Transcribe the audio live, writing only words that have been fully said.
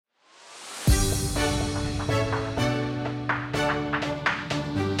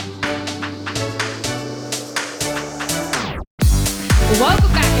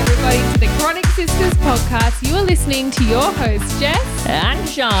Sisters podcast. You are listening to your host, Jess and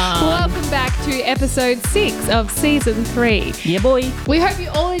Sean. Welcome back to episode 6 of season 3. Yeah, boy. We hope you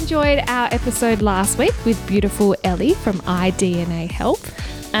all enjoyed our episode last week with beautiful Ellie from iDNA Health.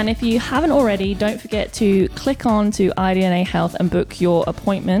 And if you haven't already, don't forget to click on to iDNA Health and book your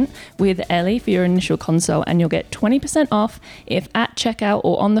appointment with Ellie for your initial consult, and you'll get 20% off if at checkout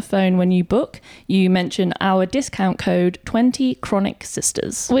or on the phone when you book, you mention our discount code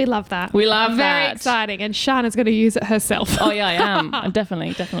 20CHRONIC-SISTERS. We love that. We love that. Very exciting. And Shana's going to use it herself. Oh, yeah, I am.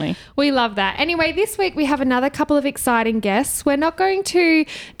 Definitely. We love that. Anyway, this week we have another couple of exciting guests. We're not going to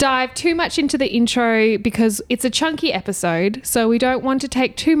dive too much into the intro because it's a chunky episode, so we don't want to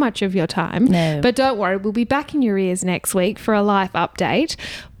take too much of your time. No. But don't worry, we'll be back in your ears next week for a life update.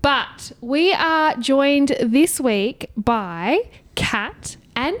 But we are joined this week by Kat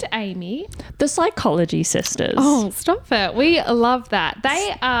and Amy, the Psychology Sisters. Oh, stop it. We love that.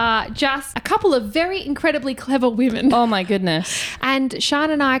 They are just a couple of very incredibly clever women. Oh, my goodness. And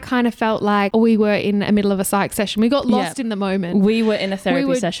Sean and I kind of felt like we were in the middle of a psych session. We got lost in the moment. We were in a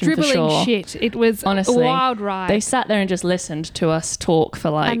therapy session for sure. We were dribbling shit. It was honestly a wild ride. They sat there and just listened to us talk for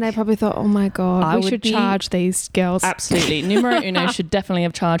like... And they probably thought, oh my God, we should charge these girls. Absolutely. Numero uno should definitely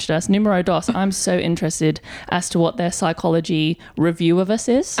have charged us. Numero dos, I'm so interested as to what their psychology review of us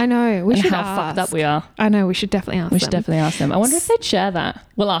is. I know. We should how ask. Fucked up we are. I know. We should definitely ask them. We should definitely ask them. I wonder if they'd share that.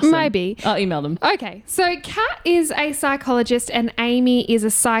 We'll ask them. Maybe. I'll email them. Okay. So Kat is a psychologist and Amy is a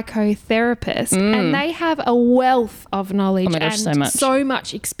psychotherapist. And they have a wealth of knowledge and so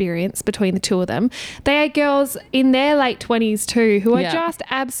much experience between the two of them. They are girls in their late 20s too who are just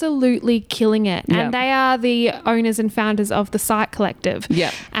absolutely killing it. And they are the owners and founders of the Psych Collective.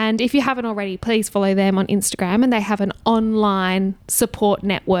 Yeah. And if you haven't already, please follow them on Instagram. And they have an online support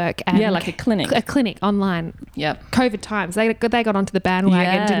network. And like a clinic. A clinic online. Yep. COVID times. They got onto the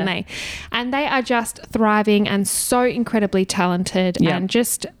bandwagon, didn't they? And they are just thriving and so incredibly talented and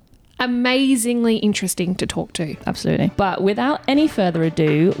just amazingly interesting to talk to. Absolutely. But without any further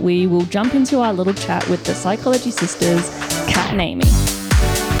ado, we will jump into our little chat with the Psychology Sisters, Kat and Amy.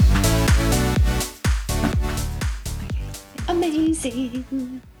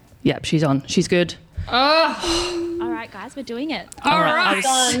 Amazing. Yep, she's on. She's good. Oh. All right, guys, we're doing it. All right.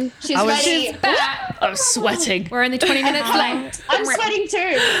 She's ready. I was sweating. We're only 20 minutes late. I'm sweating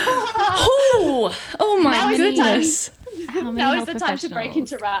too. Oh my goodness. Now is the time to break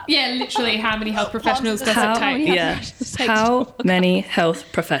into rap. Yeah, literally, how many health professionals does it take? Yeah. How many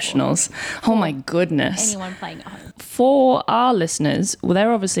health professionals? Oh my goodness. Anyone playing at home. For our listeners, well,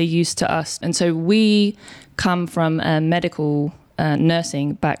 they're obviously used to us. And so we come from a medical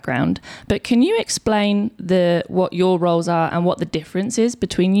nursing background. But can you explain what your roles are and what the difference is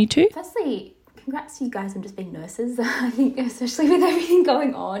between you two? Firstly, congrats to you guys on just being nurses. I think especially with everything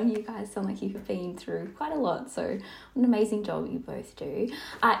going on, you guys sound like you've been through quite a lot. So what an amazing job you both do.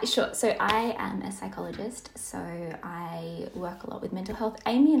 Sure. So I am a psychologist. So I work a lot with mental health.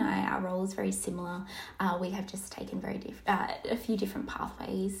 Amy and I, our role is very similar. We have just taken a few different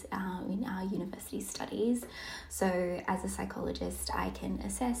pathways in our university studies. So as a psychologist, I can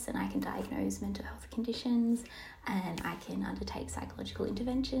assess and I can diagnose mental health conditions, and I can undertake psychological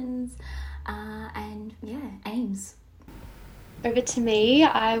interventions and aims. Over to me,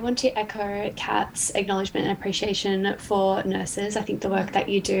 I want to echo Kat's acknowledgement and appreciation for nurses. I think the work that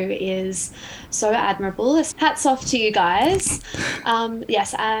you do is so admirable. Hats off to you guys.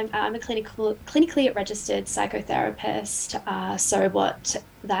 Yes, I'm a clinically registered psychotherapist. So what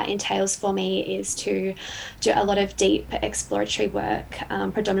that entails for me is to do a lot of deep exploratory work,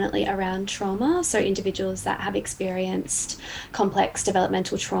 predominantly around trauma. So individuals that have experienced complex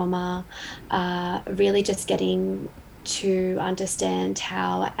developmental trauma, really just getting to understand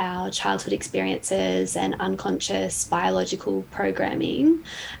how our childhood experiences and unconscious biological programming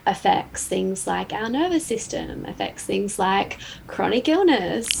affects things like our nervous system, affects things like chronic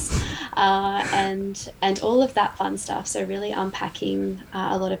illness, and all of that fun stuff. So really unpacking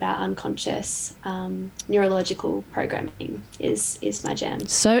a lot of our unconscious neurological programming is my jam.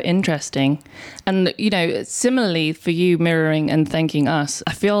 So interesting. And, similarly for you mirroring and thanking us,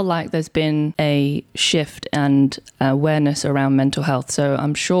 I feel like there's been a shift and awareness around mental health. So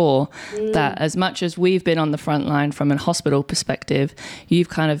I'm sure that as much as we've been on the front line from a hospital perspective, you've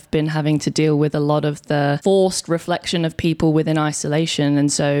kind of been having to deal with a lot of the forced reflection of people within isolation. And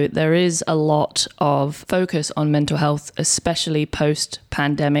so there is a lot of focus on mental health, especially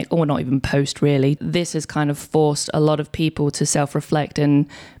post-pandemic, or not even post really. This has kind of forced a lot of people to self-reflect, and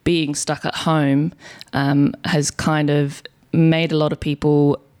being stuck at home has kind of made a lot of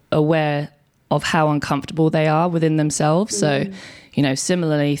people aware of how uncomfortable they are within themselves. So,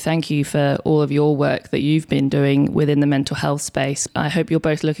 similarly, thank you for all of your work that you've been doing within the mental health space. I hope you're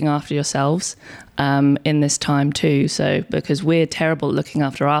both looking after yourselves in this time too. So, because we're terrible at looking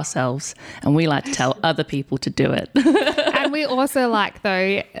after ourselves and we like to tell other people to do it. And we also like,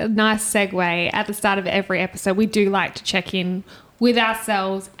 though, a nice segue at the start of every episode, we do like to check in with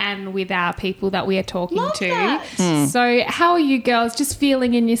ourselves and with our people that we are talking Love to. that. So how are you girls just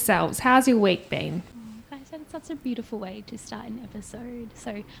feeling in yourselves? How's your week been? Guys, that's a beautiful way to start an episode.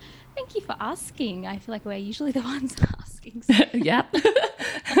 So thank you for asking. I feel like we're usually the ones asking. So. Yeah.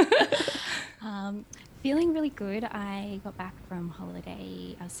 Feeling really good. I got back from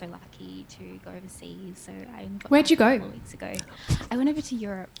holiday. I was so lucky to go overseas. So I got Where'd you go? a couple of weeks ago. I went over to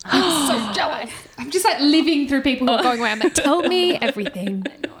Europe. So jealous. I'm just like living through people who are going away. I'm like, tell me everything.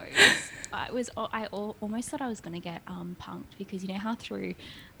 I almost thought I was going to get punked because you know how through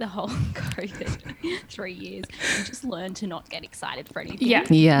the whole COVID 3 years, you just learn to not get excited for anything. Yeah.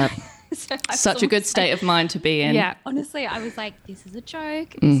 Yeah. So Such a good state of mind to be in. Yeah. Honestly, I was like, this is a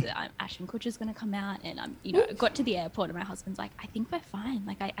joke. Ashton Kutcher's going to come out. And, got to the airport and my husband's like, I think we're fine.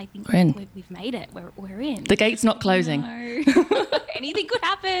 Like, I think We're in. we've made it. We're in. The gate's not closing. No. Anything could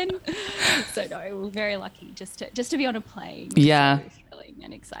happen. So, no, we're very lucky just to be on a plane. Yeah. So thrilling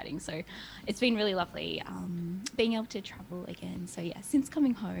and exciting. So, it's been really lovely being able to travel again. So, yeah, since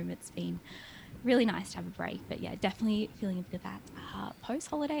coming home, it's been really nice to have a break, but yeah, definitely feeling a bit of that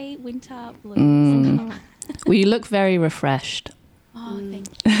post-holiday winter blues. Well, you look very refreshed. Oh, thank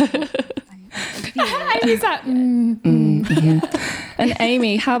you. Amy's like, And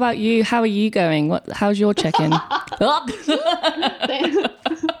Amy, how about you? How are you going? How's your check-in?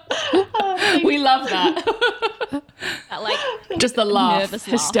 We love that. Just the laugh, nervous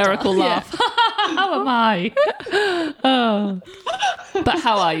hysterical laugh. How am I? Oh. But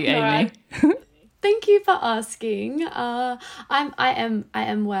how are you, Amy? Right. Thank you for asking. I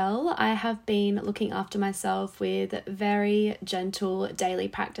am well. I have been looking after myself with very gentle daily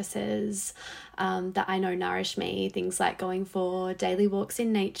practices that I know nourish me. Things like going for daily walks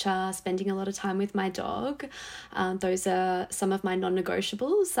in nature, spending a lot of time with my dog. Those are some of my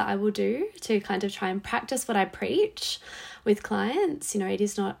non-negotiables that I will do to kind of try and practice what I preach with clients. It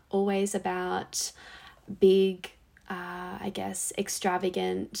is not always about big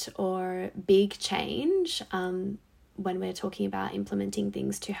extravagant or big change when we're talking about implementing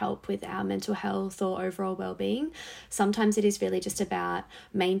things to help with our mental health or overall well-being. Sometimes it is really just about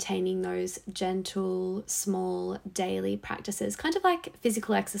maintaining those gentle, small daily practices, kind of like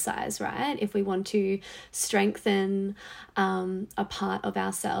physical exercise, right? If we want to strengthen a part of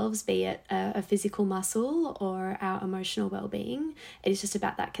ourselves, be it a physical muscle or our emotional well-being, it is just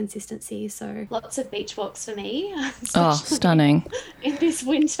about that consistency. So lots of beach walks for me. Oh, stunning. In this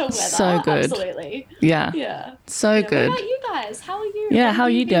winter weather. So good. Absolutely. Yeah. Yeah. So good. What about you guys? How are you? Yeah, how are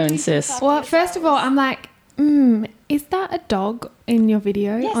you doing, sis? well, first of all, I'm like, is that a dog in your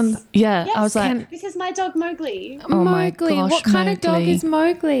video? Yes. Yeah, Yes, I was like, this is my dog Mowgli. oh my Mowgli. gosh, What kind of dog Mowgli. is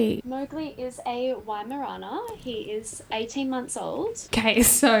Mowgli? Mowgli is a Weimaraner. He is 18 months old. Okay,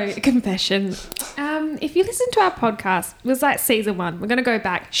 so confession. If you listen to our podcast, it was like season 1. We're going to go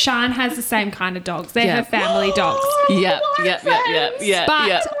back. Shan has the same kind of dogs. They're Yeah. her family dogs. yeah.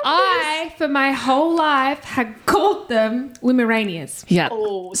 But I, for my whole life, had called them Wimeranias. Yeah.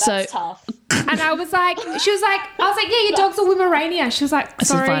 Oh, that's So tough. And I was like, I was like, yeah, your dog's a Wimerania. She was like, It's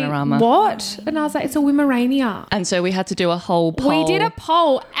a sorry, Weimaraner. what? And I was like, it's a Wimerania. And so we had to do a whole poll. We did a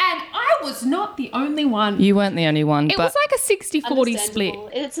poll, and I was not the only one. You weren't the only one, It but was like a 60-40 split. Understandable.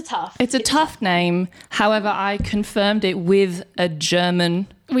 It's a tough. it's a tough name. However, I confirmed it with a German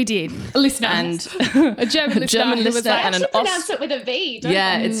We did. A listener. and a German listener. German who was listener like, and an pronounce it with a V, don't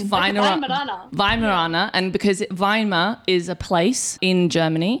Yeah, you? it's Like a Weimaraner. Weimaraner. Weimaraner, and because Weimar is a place in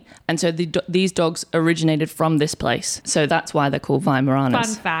Germany, and so these dogs originated from this place, so that's why they're called Weimaraners.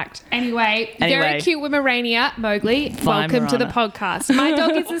 Fun fact. Anyway, very cute Wimerania, Mowgli. Welcome to the Weimaraner. podcast. My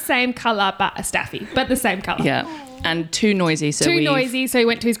dog is the same colour, but a staffy, but the same colour. Yeah, and too noisy, so Too noisy, so he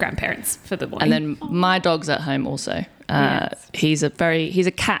went to his grandparents for the morning. And then my dog's at home also. Yes. He's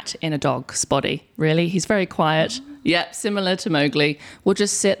a cat in a dog's body. Really, he's very quiet. Yep, similar to Mowgli. We'll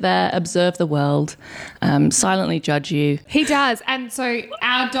just sit there, observe the world, silently judge you. He does. And so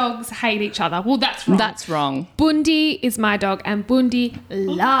our dogs hate each other. Well, that's wrong. That's wrong. Bundi is my dog, and Bundi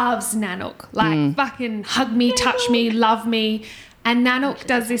loves Nanook. Like, fucking hug me, touch me, love me. And Nanook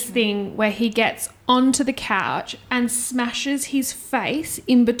does this thing where he gets onto the couch and smashes his face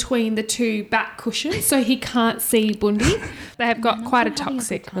in between the two back cushions so he can't see Bundy. They have got quite a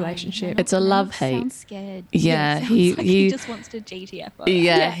toxic relationship. It's a love-hate. Sounds scared. Yeah, he just wants to GTF.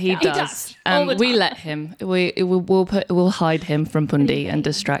 Yeah, he does. We let him. We'll hide him from Bundy and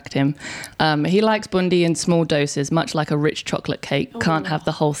distract him. He likes Bundy in small doses, much like a rich chocolate cake. Can't have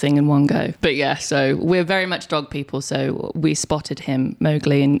the whole thing in one go. But yeah, so we're very much dog people. So we spotted him,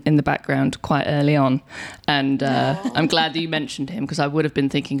 Mowgli, in the background quite early on. And I'm glad that you mentioned him because I would have been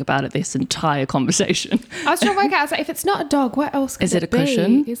thinking about it this entire conversation. I was trying to work out, I was like, if it's not a dog, what else could Is it a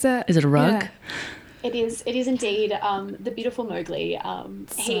cushion? Is it a rug? Yeah. It is indeed the beautiful Mowgli.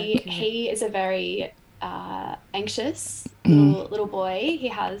 He is a very anxious little boy. He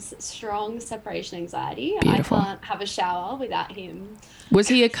has strong separation anxiety. Beautiful. I can't have a shower without him. Was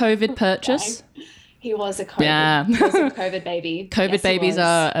he a COVID purchase? He was a COVID, he was a COVID baby. COVID babies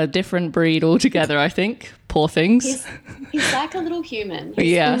are a different breed altogether, I think. Poor things. He's like a little human.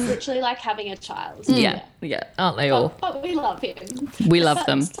 He's literally like having a child. Yeah, aren't they all? But we love him. We love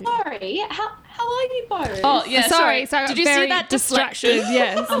them. Sorry, how are you both? Oh, yeah, sorry. Did you see that distraction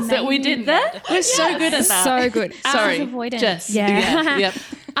yes. that we did there? We're so good at that. So good. Sorry, Jess. Yeah. Yep.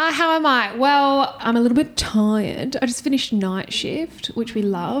 How am I? Well, I'm a little bit tired. I just finished night shift, which we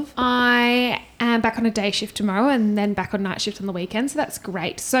love. I am back on a day shift tomorrow and then back on night shift on the weekend, so that's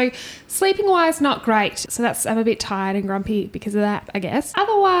great. So sleeping wise, not great. So I'm a bit tired and grumpy because of that, I guess.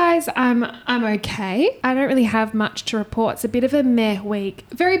 Otherwise, I'm okay. I don't really have much to report. It's a bit of a meh week.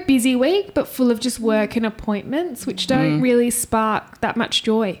 Very busy week, but full of just work and appointments, which don't really spark that much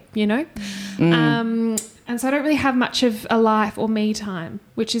joy, you know? And so I don't really have much of a life or me time,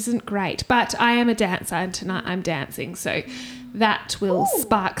 which isn't great. But I am a dancer and tonight I'm dancing. So that will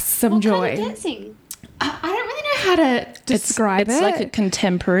spark some joy. What kind of dancing? I don't really know how to describe it. It's like a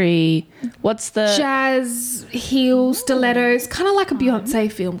contemporary, what's the... Jazz, heels, stilettos, kind of like a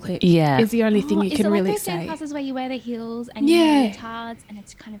Beyonce film clip. Yeah. Is the only thing you can really say. Is it like those dance classes where you wear the heels and you wear leotards and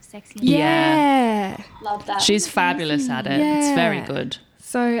it's kind of sexy? Yeah. Love that. She's fabulous at it. Yeah. It's very good.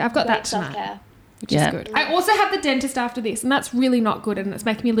 So I've got that self-care. tonight. Which is good. I also have the dentist after this, and that's really not good, and it's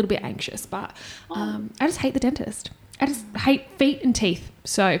making me a little bit anxious. But I just hate the dentist. I just hate feet and teeth.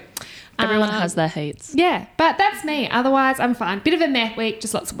 So everyone has their hates. Yeah, but that's me. Otherwise, I'm fine. Bit of a meh week,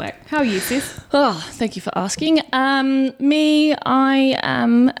 just lots of work. How are you, sis? Oh, thank you for asking. Me, I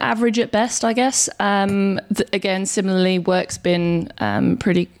am average at best, I guess. Again, similarly, work's been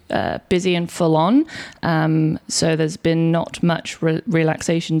pretty busy and full on. So there's been not much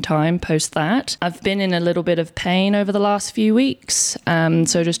relaxation time post that. I've been in a little bit of pain over the last few weeks.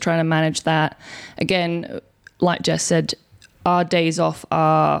 So just trying to manage that. Again, like Jess said, our days off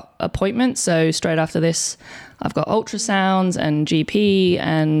are appointments. So straight after this, I've got ultrasounds and GP.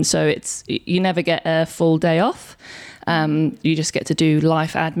 And so you never get a full day off. You just get to do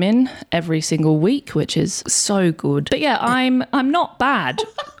life admin every single week, which is so good. But yeah, I'm not bad,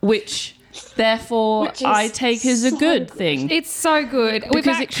 which therefore I take as a good thing. It's so good.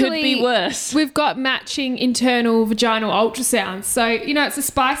 Because it could be worse. We've got matching internal vaginal ultrasounds. So, it's a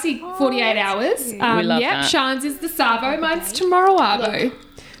spicy 48 hours. We love that. Sean's is the Savo, mine's tomorrow Arvo.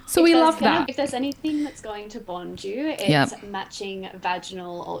 So we love that. If there's anything that's going to bond you, it's matching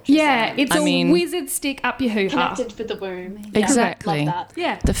vaginal ultrasound. Yeah, it's a wizard stick up your hoo-ha. Connected for the womb. Exactly. Love that.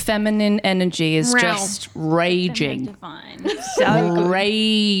 Yeah. The feminine energy is just raging. Divine. So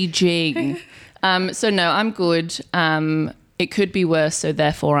raging. So no, I'm good. It could be worse, so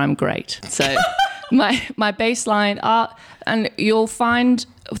therefore I'm great. So my baseline and you'll find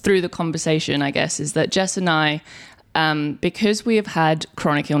through the conversation, I guess, is that Jess and I, because we have had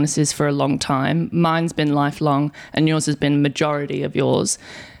chronic illnesses for a long time, mine's been lifelong and yours has been majority of yours,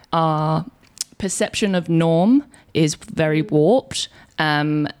 our perception of norm is very warped,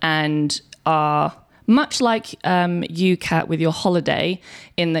 and are much like you, Kat, with your holiday,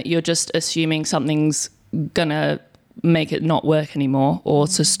 in that you're just assuming something's gonna make it not work anymore or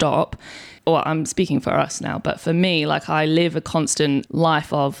to stop. Or I'm speaking for us now, but for me, like, I live a constant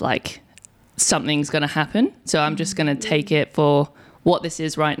life of like, something's going to happen. So I'm just going to take it for what this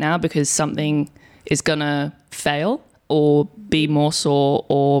is right now, because something is going to fail or be more sore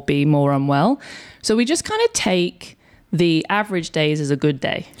or be more unwell. So we just kind of take the average days as a good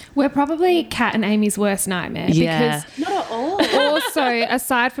day. We're probably Kat and Amy's worst nightmare. Yeah. Because not at all. Also,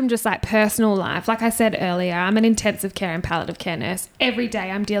 aside from just like personal life, like I said earlier, I'm an intensive care and palliative care nurse. Every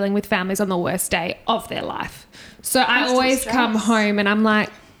day I'm dealing with families on the worst day of their life. So I always come home and I'm like,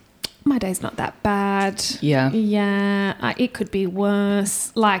 my day's not that bad. Yeah, it could be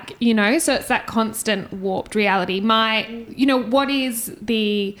worse. Like, so it's that constant warped reality. What is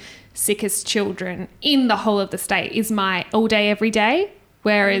the sickest children in the whole of the state is my all day, every day.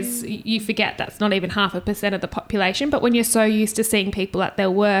 Whereas you forget that's not even 0.5% of the population. But when you're so used to seeing people at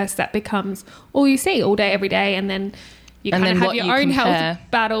their worst, that becomes all you see all day, every day. And then you kind of have your own health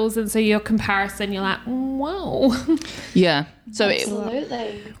battles. And so your comparison, you're like, whoa. Yeah. So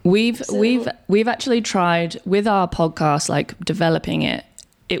absolutely. We've actually tried with our podcast, like developing it.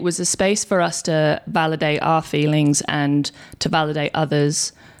 It was a space for us to validate our feelings and to validate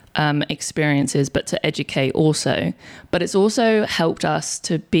others' experiences, but to educate also. But it's also helped us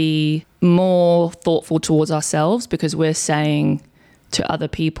to be more thoughtful towards ourselves, because we're saying to other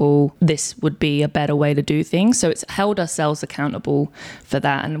people this would be a better way to do things. So it's held ourselves accountable for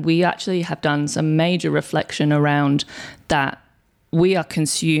that. And we actually have done some major reflection around that. We are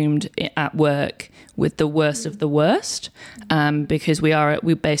consumed at work with the worst of the worst, because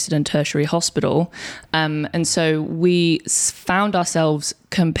we're based in a tertiary hospital. And so we found ourselves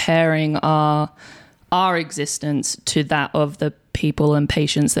comparing our existence to that of the people and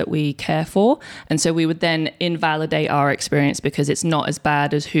patients that we care for. And so we would then invalidate our experience because it's not as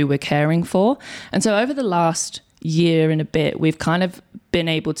bad as who we're caring for. And so over the last year and a bit, we've kind of been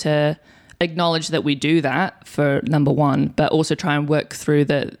able to acknowledge that we do that, for number one, but also try and work through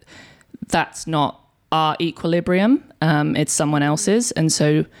that that's not our equilibrium, it's someone else's. And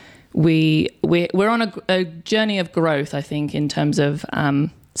so we're on a journey of growth, I think, in terms of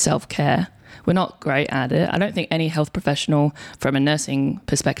self-care. We're not great at it. I don't think any health professional from a nursing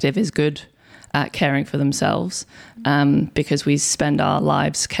perspective is good at caring for themselves, because we spend our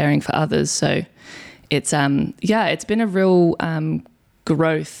lives caring for others. So it's it's been a real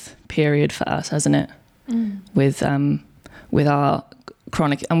growth period for us, hasn't it? With our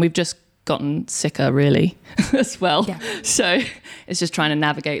chronic, and we've just gotten sicker really as well. Yeah. So it's just trying to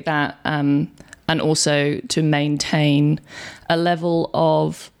navigate that, and also to maintain a level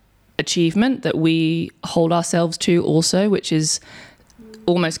of achievement that we hold ourselves to also, which is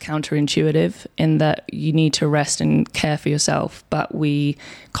almost counterintuitive in that you need to rest and care for yourself, but we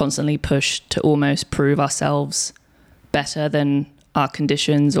constantly push to almost prove ourselves better than our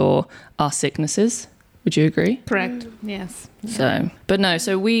conditions or our sicknesses. Would you agree? Correct. Yes. So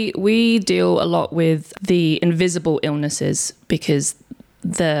we deal a lot with the invisible illnesses, because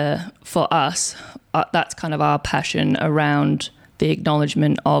for us, that's kind of our passion around the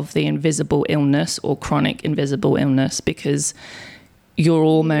acknowledgement of the invisible illness or chronic invisible illness, because you're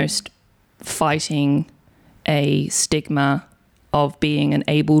almost fighting a stigma of being an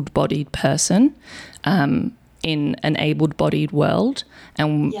able-bodied person in an able-bodied world.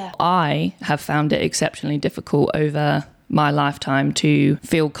 And I have found it exceptionally difficult over my lifetime to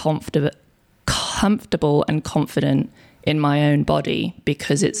feel comfortable and confident in my own body,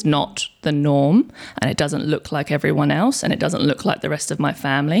 because it's not the norm and it doesn't look like everyone else and it doesn't look like the rest of my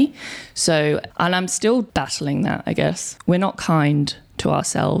family. So, and I'm still battling that, I guess. We're not kind to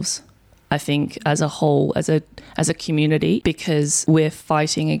ourselves, I think, as a whole, as a community, because we're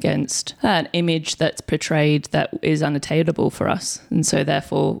fighting against an image that's portrayed that is unattainable for us. And so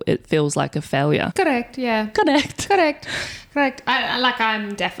therefore it feels like a failure. Correct. Yeah. Correct.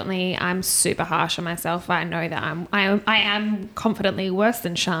 I'm super harsh on myself. I know that I am confidently worse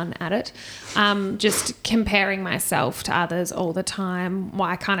than Sian at it. Just comparing myself to others all the time.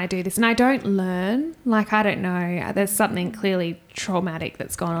 Why can't I do this? And I don't learn. Like, I don't know. There's something clearly traumatic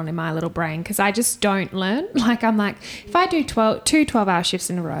that's gone on in my little brain, because I just don't learn. Like, I'm like, if I do 2 12-hour shifts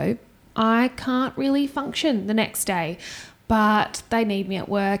in a row, I can't really function the next day. But they need me at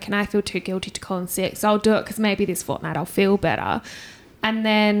work and I feel too guilty to call in sick. So I'll do it because maybe this fortnight I'll feel better. And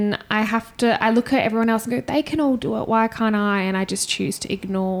then I look at everyone else and go, they can all do it. Why can't I? And I just choose to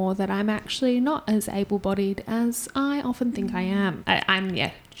ignore that I'm actually not as able-bodied as I often think I am.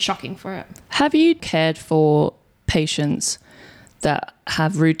 I'm shocking for it. Have you cared for patients that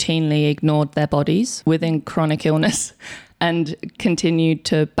have routinely ignored their bodies within chronic illness and continued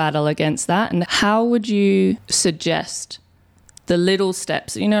to battle against that? And how would you suggest the little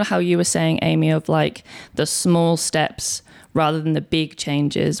steps, you know how you were saying, Amy, of like the small steps rather than the big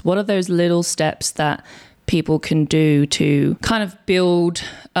changes? What are those little steps that people can do to kind of build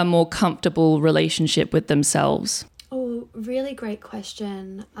a more comfortable relationship with themselves? Oh, really great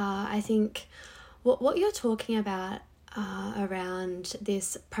question. I think what you're talking about around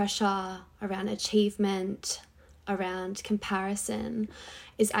this pressure, around achievement, around comparison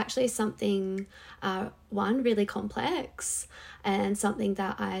is actually something, one, really complex, and something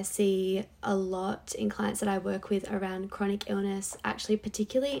that I see a lot in clients that I work with around chronic illness, actually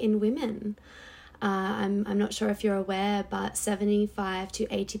particularly in women. I'm not sure if you're aware, but 75 to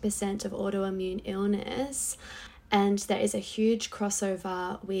 80% of autoimmune illness And there is a huge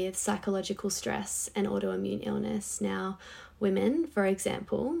crossover with psychological stress and autoimmune illness. Now, women, for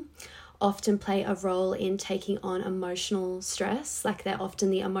example, often play a role in taking on emotional stress, like they're often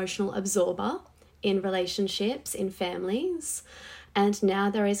the emotional absorber in relationships, in families. And now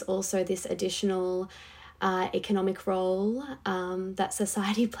there is also this additional economic role that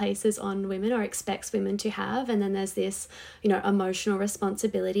society places on women or expects women to have. And then there's this, emotional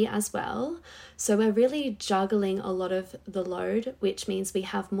responsibility as well. So we're really juggling a lot of the load, which means we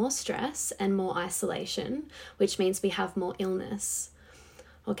have more stress and more isolation, which means we have more illness.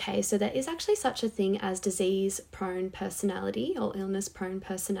 Okay, so there is actually such a thing as disease-prone personality or illness-prone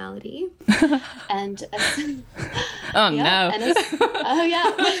personality. And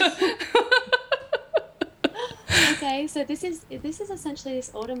Okay, so this is essentially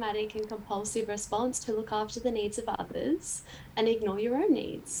this automatic and compulsive response to look after the needs of others and ignore your own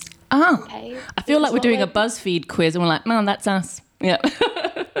needs. Oh, okay? I feel like we're doing a BuzzFeed quiz and we're like, man, that's us. Yeah.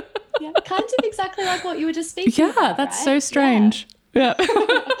 Yeah, kind of exactly like what you were just speaking about. Yeah, that's right? So strange. Yeah.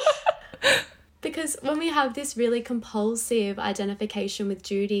 Because when we have this really compulsive identification with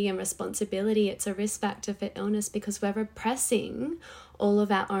duty and responsibility, it's a risk factor for illness because we're repressing all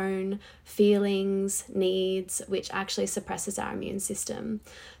of our own feelings, needs, which actually suppresses our immune system.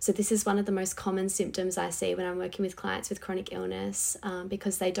 So this is one of the most common symptoms I see when I'm working with clients with chronic illness,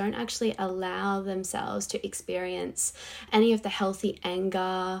 because they don't actually allow themselves to experience any of the healthy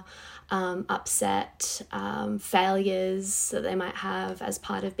anger, upset, failures that they might have as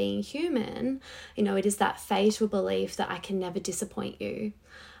part of being human. It is that fatal belief that I can never disappoint you.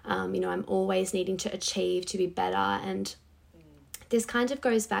 I'm always needing to achieve, to be better. And this kind of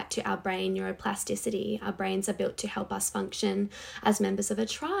goes back to our brain neuroplasticity. Our brains are built to help us function as members of a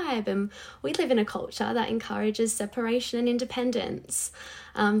tribe, and we live in a culture that encourages separation and independence.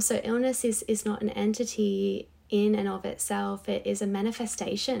 So illness is not an entity in and of itself. It is a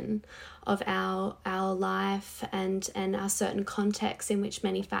manifestation of our life and our certain contexts in which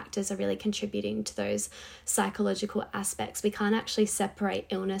many factors are really contributing to those psychological aspects. We can't actually separate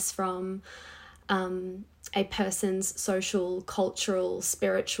illness from a person's social, cultural,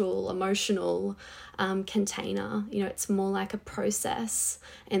 spiritual, emotional container. It's more like a process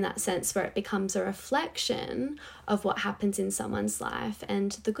in that sense where it becomes a reflection of what happens in someone's life.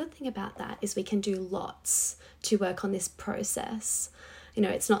 And the good thing about that is we can do lots to work on this process.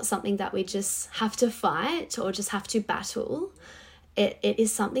 It's not something that we just have to fight or just have to battle. It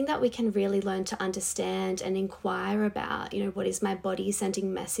is something that we can really learn to understand and inquire about. What is my body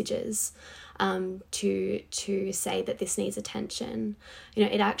sending messages to say that this needs attention?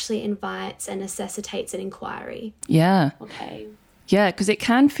 It actually invites and necessitates an inquiry. Yeah. Okay. Yeah, because it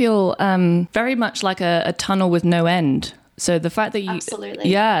can feel very much like a tunnel with no end. So the fact that you... Absolutely.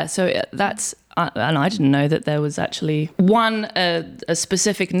 Yeah, so that's... and I didn't know that there was actually a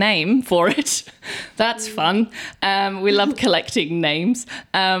specific name for it. That's fun. We love collecting names.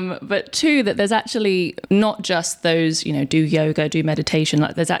 But two, that there's actually not just those, do yoga, do meditation.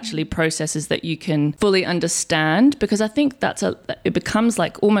 Like there's actually processes that you can fully understand, because I think it becomes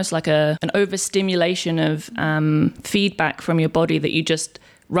like almost like an overstimulation of feedback from your body that you just,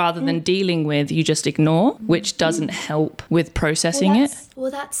 rather than dealing with, you just ignore, which doesn't help with processing it.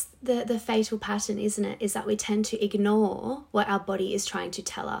 Well, that's the fatal pattern, isn't it? Is that we tend to ignore what our body is trying to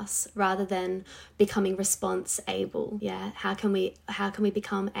tell us rather than becoming response able. Yeah. How can we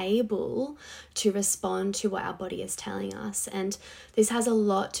become able to respond to what our body is telling us? And this has a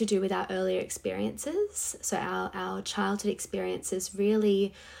lot to do with our earlier experiences. So our childhood experiences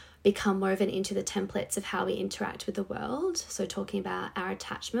really become woven into the templates of how we interact with the world. So talking about our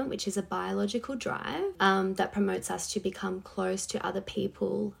attachment, which is a biological drive that promotes us to become close to other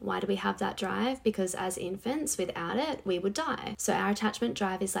people. Why do we have that drive? Because as infants, without it, we would die. So our attachment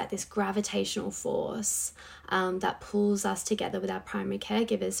drive is like this gravitational force that pulls us together with our primary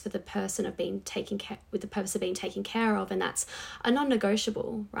caregivers for the person of being taken care, with the purpose of being taken care of, and that's a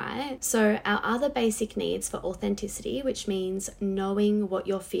non-negotiable, right? So our other basic needs for authenticity, which means knowing what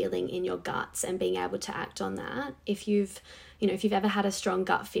you're feeling in your guts and being able to act on that. If you've ever had a strong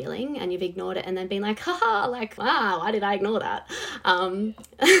gut feeling and you've ignored it and then been like, haha, like, wow, why did I ignore that?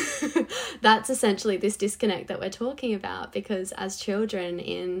 That's essentially this disconnect that we're talking about, because as children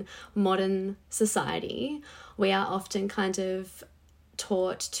in modern society, we are often kind of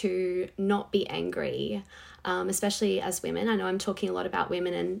taught to not be angry, especially as women. I know I'm talking a lot about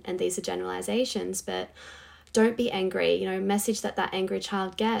women and these are generalizations, but don't be angry. Message that angry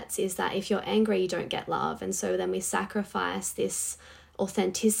child gets is that if you're angry, you don't get love. And so then we sacrifice this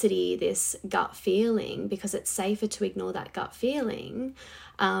authenticity, this gut feeling, because it's safer to ignore that gut feeling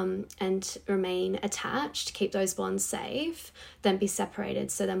and remain attached, keep those bonds safe, than be separated.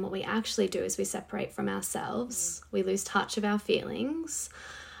 So then what we actually do is we separate from ourselves, we lose touch of our feelings,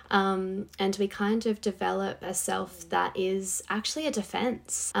 and we kind of develop a self that is actually a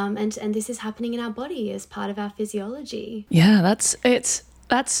defense. And this is happening in our body as part of our physiology. Yeah, that's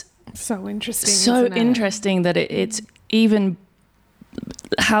so interesting. So interesting that it's even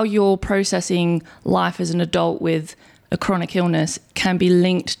how you're processing life as an adult with a chronic illness can be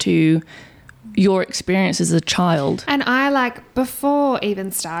linked to your experience as a child. And I, before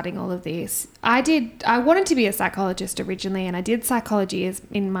even starting all of this, I wanted to be a psychologist originally, and I did psychology as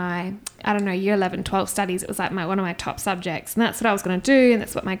in my, year 11, 12 studies. It was like one of my top subjects, and that's what I was going to do, and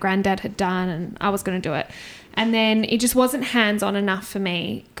that's what my granddad had done, and I was going to do it. And then it just wasn't hands-on enough for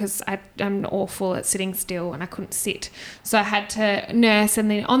me because I'm awful at sitting still and I couldn't sit. So I had to nurse, and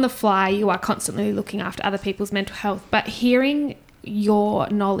then on the fly, you are constantly looking after other people's mental health. But hearing your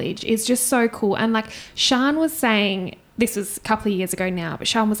knowledge is just so cool. And Sian was saying, this was a couple of years ago now, but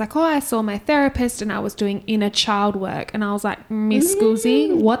Sian was like, I saw my therapist and I was doing inner child work. And I was like, Miss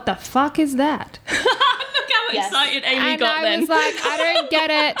Scusi, what the fuck is that? Excited Amy and got I then. was like, I don't get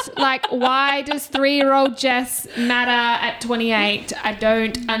it. Why does 3-year-old Jess matter at 28? I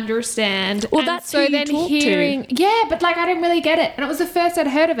don't understand. Well, and that's so who you then talk hearing, to. Yeah, but I didn't really get it, and it was the first I'd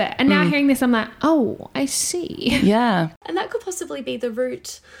heard of it. And now hearing this, I'm like, oh, I see. Yeah, and that could possibly be the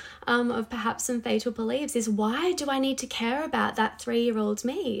root of perhaps some fatal beliefs, is why do I need to care about that 3-year-old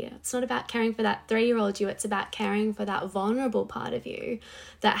me? It's not about caring for that 3-year-old you, it's about caring for that vulnerable part of you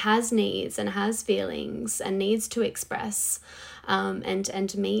that has needs and has feelings and needs to express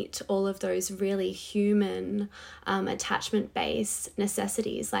and meet all of those really human attachment-based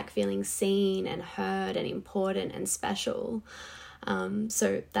necessities, like feeling seen and heard and important and special.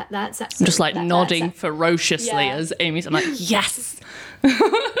 So that's I'm just nodding ferociously as Amy's. I'm like, yes.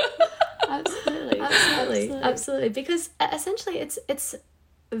 Absolutely. Because essentially, it's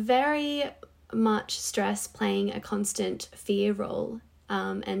very much stress playing a constant fear role.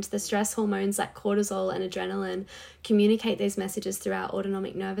 And the stress hormones like cortisol and adrenaline communicate these messages through our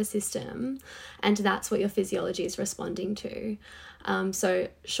autonomic nervous system, and that's what your physiology is responding to. So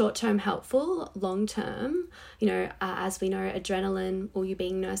short-term helpful, long-term, as we know, adrenaline, or you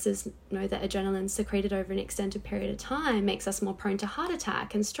being nurses know that adrenaline secreted over an extended period of time makes us more prone to heart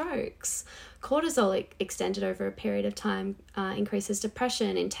attack and strokes. Cortisol extended over a period of time increases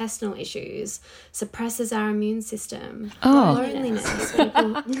depression, intestinal issues, suppresses our immune system. Oh. Loneliness.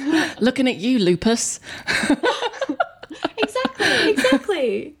 People... Looking at you, lupus.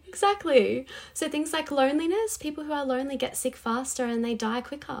 Exactly. So things like loneliness, people who are lonely get sick faster and they die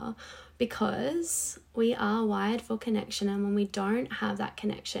quicker, because we are wired for connection, and when we don't have that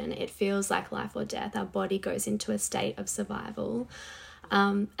connection, it feels like life or death. Our body goes into a state of survival.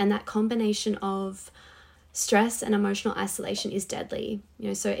 And that combination of stress and emotional isolation is deadly.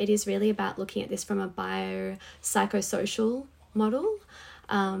 So it is really about looking at this from a biopsychosocial model,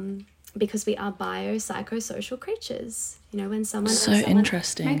 because we are biopsychosocial creatures. When someone... So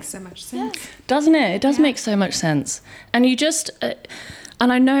interesting. Makes so much sense. Yeah. Doesn't it? It does make so much sense. And you just...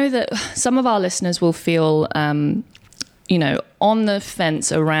 and I know that some of our listeners will feel, on the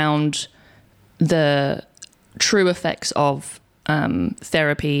fence around the true effects of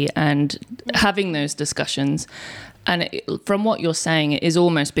therapy and having those discussions. And from what you're saying, it is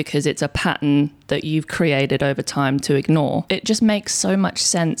almost because it's a pattern that you've created over time to ignore. It just makes so much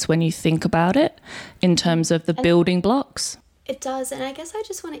sense when you think about it in terms of the building blocks. It does. And I guess I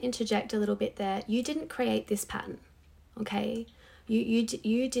just want to interject a little bit there. You didn't create this pattern, okay?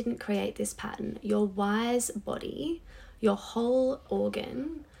 You didn't create this pattern. Your wise body, your whole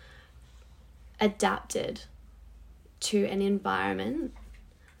organ, adapted to an environment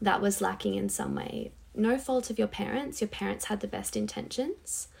that was lacking in some way. No fault of your parents. Your parents had the best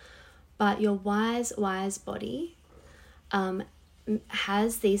intentions, but your wise body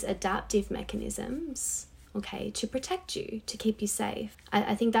has these adaptive mechanisms, okay, to protect you, to keep you safe.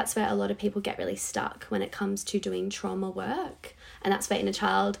 I think that's where a lot of people get really stuck when it comes to doing trauma work, and that's where inner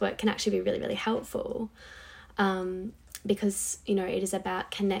child work can actually be really, really helpful. Because, it is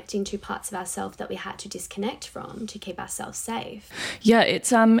about connecting to parts of ourselves that we had to disconnect from to keep ourselves safe. Yeah,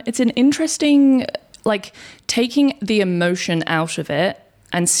 it's an interesting, taking the emotion out of it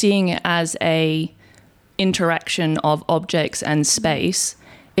and seeing it as a interaction of objects and space.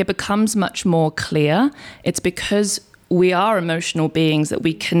 It becomes much more clear. It's because we are emotional beings that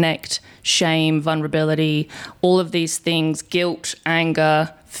we connect shame, vulnerability, all of these things, guilt,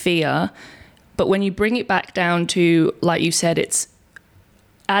 anger, fear. But when you bring it back down to, like you said, it's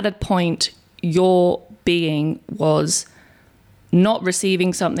at a point your being was not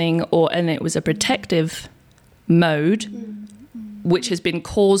receiving something, and it was a protective mode, which has been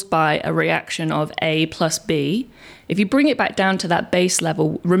caused by a reaction of A plus B. If you bring it back down to that base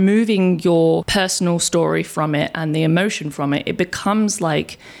level, removing your personal story from it and the emotion from it, it becomes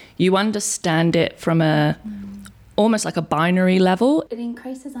like you understand it from almost like a binary level. It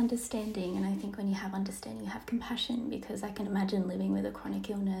increases understanding, and I think when you have understanding, you have compassion, because I can imagine living with a chronic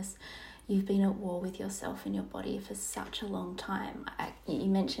illness. You've been at war with yourself and your body for such a long time. You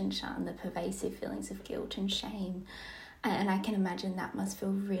mentioned, Sian, the pervasive feelings of guilt and shame, and I can imagine that must feel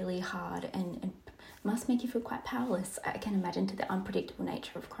really hard and must make you feel quite powerless. I can imagine, to the unpredictable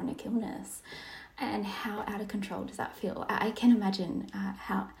nature of chronic illness, and how out of control does that feel. I can imagine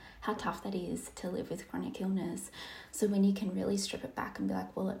how tough that is to live with chronic illness. So when you can really strip it back and be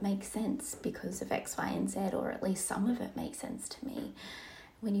like, well, it makes sense because of X, Y, and Z, or at least some of it makes sense to me.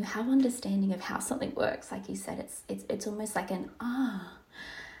 When you have understanding of how something works, like you said, it's almost like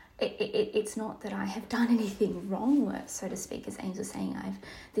it's not that I have done anything wrong, so to speak, as Ames was saying.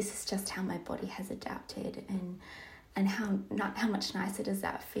 This is just how my body has adapted, and how much nicer does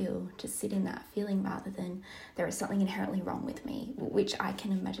that feel to sit in that feeling, rather than there is something inherently wrong with me, which I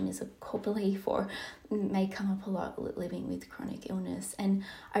can imagine is a core belief, or may come up a lot living with chronic illness. And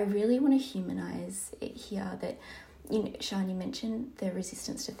I really want to humanize it here, that, Sian, you mentioned the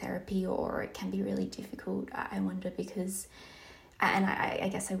resistance to therapy, or it can be really difficult. I wonder, because, and I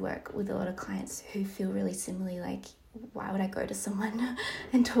guess I work with a lot of clients who feel really similarly, like, why would I go to someone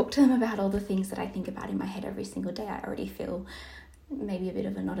and talk to them about all the things that I think about in my head every single day? I already feel maybe a bit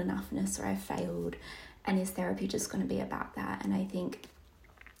of a not enoughness, or I've failed, and is therapy just going to be about that? And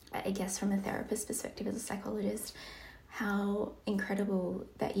I guess from a therapist perspective, as a psychologist, how incredible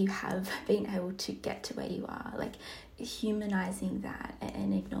that you have been able to get to where you are, like humanizing that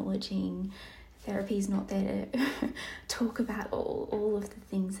and acknowledging therapy is not there to talk about all of the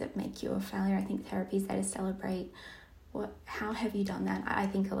things that make you a failure. I think therapy is there to celebrate how have you done that. I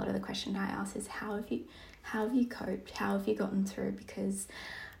think a lot of the question I ask is how have you coped, how have you gotten through, because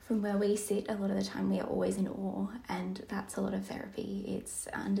from where we sit, a lot of the time we are always in awe, and that's a lot of therapy. It's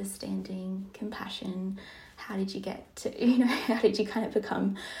understanding, compassion. How did you get to, how did you kind of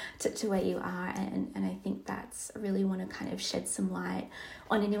become to where you are? And I think that's, I really want to kind of shed some light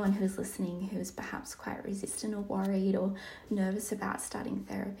on anyone who's listening who is perhaps quite resistant or worried or nervous about starting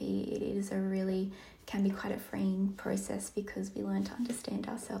therapy. It is can be quite a freeing process, because we learn to understand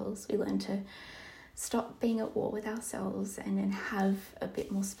ourselves. We learn to stop being at war with ourselves, and then have a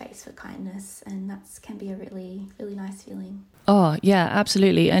bit more space for kindness. And that can be a really, really nice feeling. Oh, yeah,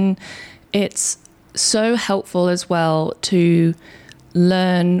 absolutely. And it's so helpful as well to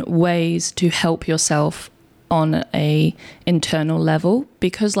learn ways to help yourself on a internal level,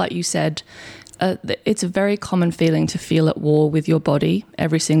 because like you said, it's a very common feeling to feel at war with your body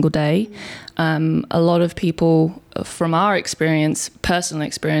every single day. A lot of people, from our experience, personal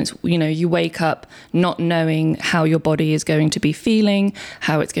experience, you wake up not knowing how your body is going to be feeling,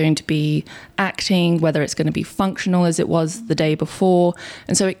 how it's going to be acting, whether it's going to be functional as it was the day before.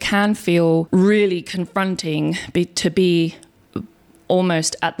 And so it can feel really confronting to be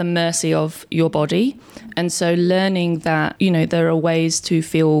almost at the mercy of your body. And so learning that, there are ways to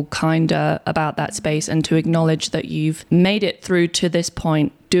feel kinder about that space, and to acknowledge that you've made it through to this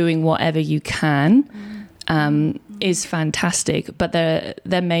point doing whatever you can is fantastic. But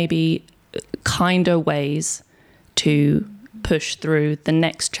there may be kinder ways to push through the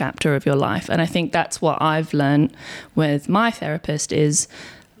next chapter of your life. And I think that's what I've learned with my therapist is,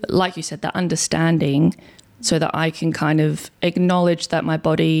 like you said, that understanding, so that I can kind of acknowledge that my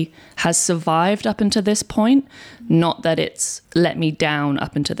body has survived up until this point, not that it's let me down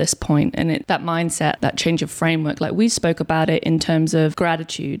up until this point. And that mindset, that change of framework, like we spoke about it in terms of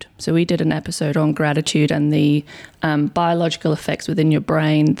gratitude. So we did an episode on gratitude and the biological effects within your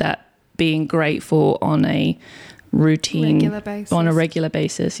brain that being grateful on a regular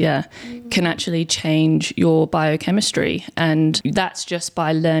basis, can actually change your biochemistry. And that's just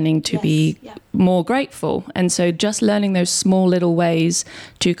by learning to be more grateful. And so just learning those small little ways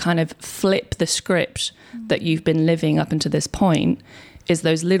to kind of flip the script that you've been living up until this point is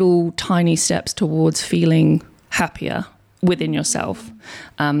those little tiny steps towards feeling happier within yourself.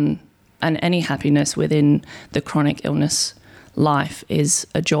 And any happiness within the chronic illness life is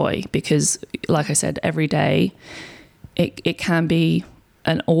a joy, because like I said, every day it can be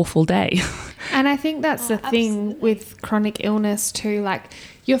an awful day. And I think that's the thing with chronic illness too. Like,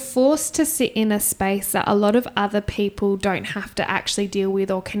 you're forced to sit in a space that a lot of other people don't have to actually deal with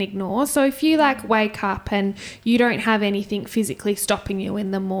or can ignore. So if you like wake up and you don't have anything physically stopping you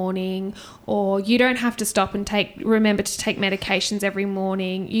in the morning, or you don't have to stop and remember to take medications every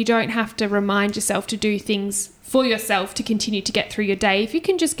morning, you don't have to remind yourself to do things for yourself to continue to get through your day. If you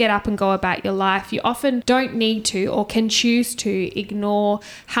can just get up and go about your life, you often don't need to or can choose to ignore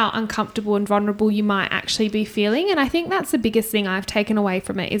how uncomfortable and vulnerable you might actually be feeling. And I think that's the biggest thing I've taken away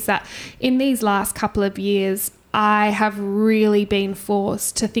from it, is that in these last couple of years, I have really been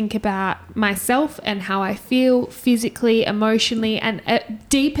forced to think about myself and how I feel physically, emotionally, and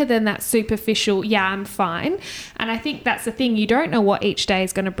deeper than that superficial, yeah, I'm fine. And I think that's the thing. You don't know what each day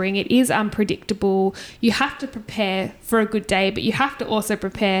is going to bring. It is unpredictable. You have to prepare for a good day, but you have to also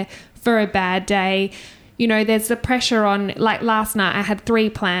prepare for a bad day. You know, there's the pressure on, like last night I had 3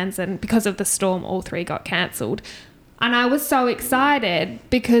 plans, and because of the storm, all 3 got cancelled. And I was so excited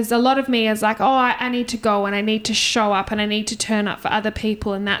because a lot of me is like, oh, I need to go and I need to show up and I need to turn up for other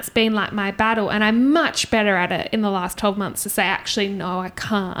people. And that's been like my battle. And I'm much better at it in the last 12 months to say, actually, no, I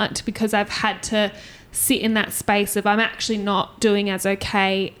can't, because I've had to sit in that space of I'm actually not doing as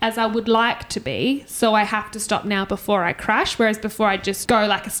okay as I would like to be. So I have to stop now before I crash. Whereas before I just go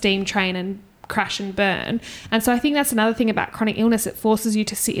like a steam train and crash and burn. And so I think that's another thing about chronic illness. It forces you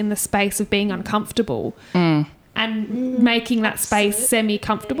to sit in the space of being uncomfortable. And making that space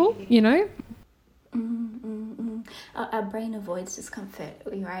semi-comfortable, you know? Our brain avoids discomfort,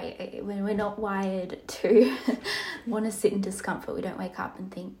 right? When we're not wired to want to sit in discomfort, we don't wake up and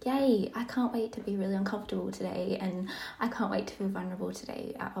think, yay, I can't wait to be really uncomfortable today, and I can't wait to feel vulnerable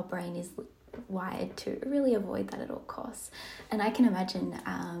today. Our brain is wired to really avoid that at all costs. And I can imagine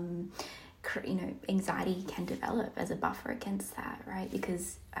anxiety can develop as a buffer against that, right?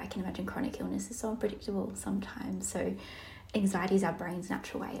 Because I can imagine chronic illness is so unpredictable sometimes. So anxiety is our brain's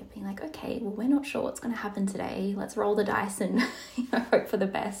natural way of being like, okay, well, we're not sure what's going to happen today. Let's roll the dice and hope for the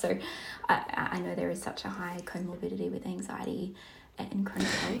best. So I know there is such a high comorbidity with anxiety and chronic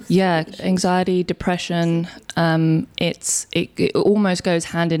health. Yeah, anxiety, depression, it almost goes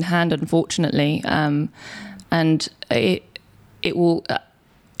hand in hand, unfortunately, and it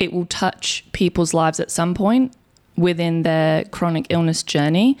will touch people's lives at some point within their chronic illness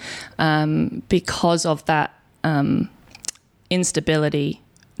journey, because of that instability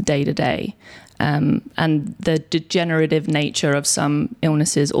day to day, and the degenerative nature of some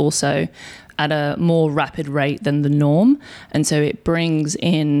illnesses also at a more rapid rate than the norm. And so it brings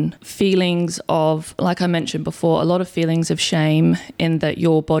in feelings of, like I mentioned before, a lot of feelings of shame in that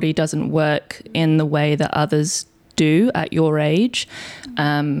your body doesn't work in the way that others do at your age.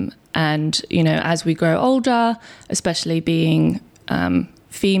 And, you know, as we grow older, especially being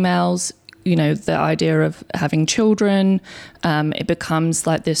females, you know, the idea of having children, it becomes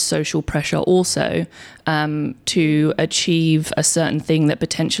like this social pressure also to achieve a certain thing that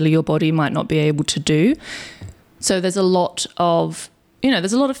potentially your body might not be able to do. So there's a lot of,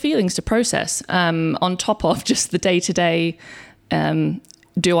 there's a lot of feelings to process on top of just the day-to-day,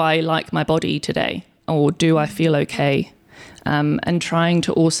 do I like my body today? Or do I feel okay? And trying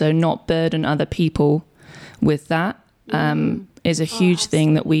to also not burden other people with that is a huge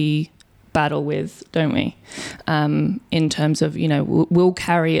thing that we battle with, don't we? In terms of, we'll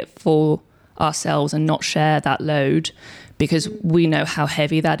carry it for ourselves and not share that load because we know how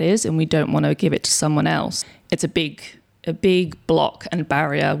heavy that is and we don't want to give it to someone else. It's a big block and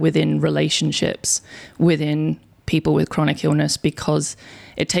barrier within relationships, within people with chronic illness, because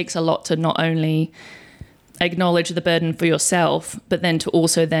it takes a lot to not only acknowledge the burden for yourself, but then to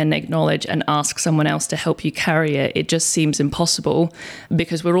also then acknowledge and ask someone else to help you carry it. It just seems impossible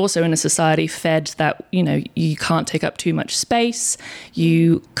because we're also in a society fed that, you can't take up too much space,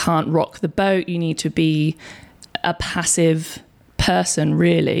 you can't rock the boat, you need to be a passive person,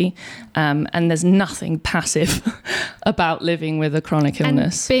 really. And there's nothing passive about living with a chronic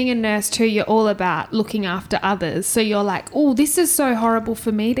illness. And being a nurse too, you're all about looking after others. So you're like, oh, this is so horrible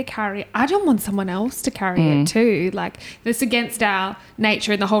for me to carry. I don't want someone else to carry it too. Like, this against our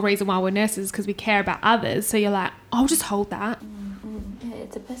nature, and the whole reason why we're nurses is because we care about others. So you're like, I'll just hold that.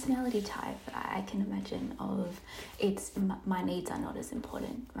 It's a personality type. I can imagine my needs are not as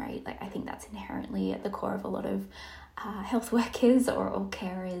important, right? Like, I think that's inherently at the core of a lot of health workers or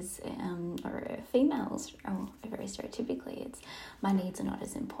carers or females, or very stereotypically, it's my needs are not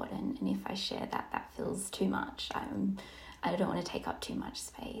as important, and if I share that feels too much. I don't want to take up too much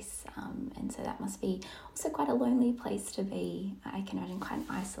space, and so that must be also quite a lonely place to be. I can imagine quite an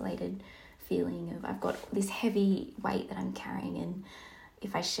isolated feeling of I've got this heavy weight that I'm carrying, and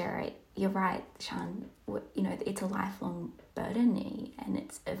if I share it, you're right, Sian, you know, it's a lifelong burden, and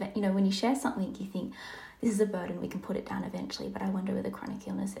it's, you know, when you share something, you think, this is a burden, we can put it down eventually, but I wonder with a chronic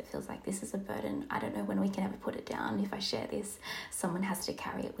illness, it feels like this is a burden. I don't know when we can ever put it down. If I share this, someone has to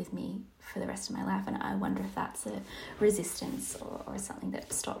carry it with me for the rest of my life, and I wonder if that's a resistance or something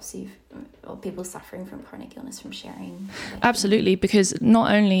that stops you, or people suffering from chronic illness, from sharing. Absolutely, because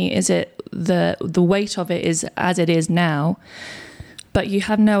not only is it the weight of it is as it is now, but you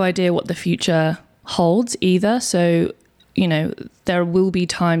have no idea what the future holds either. So, you know, there will be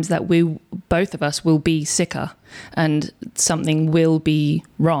times that both of us will be sicker and something will be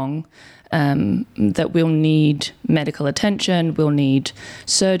wrong, that we'll need medical attention, we'll need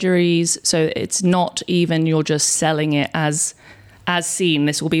surgeries. So it's not even you're just selling it as seen,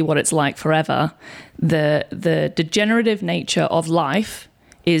 this will be what it's like forever. The degenerative nature of life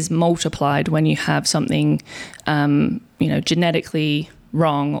is multiplied when you have something, you know, genetically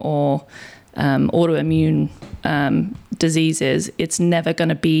wrong or autoimmune diseases. It's never going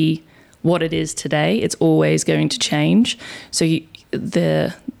to be what it is today. It's always going to change. So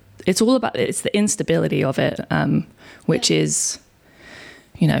it's all about, it's the instability of it, which is,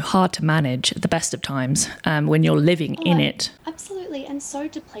 you know, hard to manage at the best of times when you're living in it. Absolutely, and so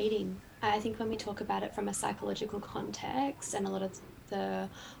depleting. I think when we talk about it from a psychological context, and a lot of the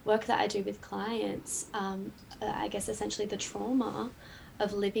work that I do with clients, I guess essentially the trauma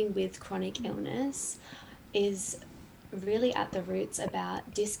of living with chronic illness is really at the roots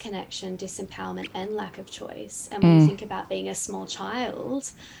about disconnection, disempowerment, and lack of choice. And when you think about being a small child,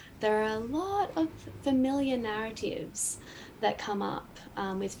 there are a lot of familiar narratives that come up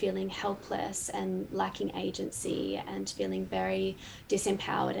with feeling helpless and lacking agency and feeling very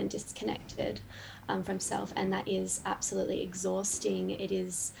disempowered and disconnected from self. And that is absolutely exhausting. It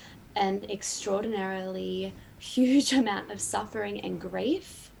is an extraordinarily huge amount of suffering and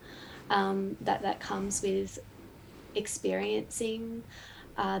grief that comes with experiencing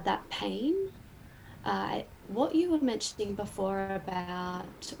that pain. What you were mentioning before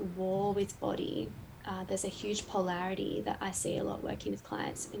about war with body, there's a huge polarity that I see a lot working with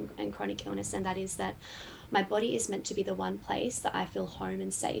clients in chronic illness, and that is that my body is meant to be the one place that I feel home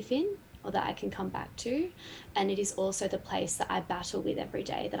and safe in, or that I can come back to, and it is also the place that I battle with every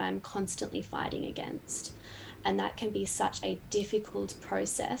day, that I'm constantly fighting against. And that can be such a difficult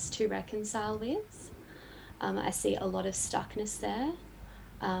process to reconcile with. I see a lot of stuckness there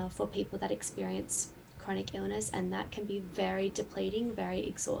for people that experience chronic illness, and that can be very depleting, very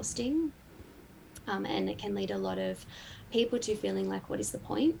exhausting. And it can lead a lot of people to feeling like, what is the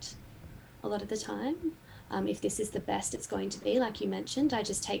point? A lot of the time, if this is the best it's going to be, like you mentioned, I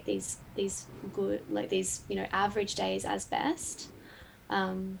just take these good, like these, you know, average days as best.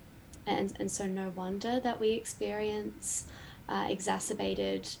 And so no wonder that we experience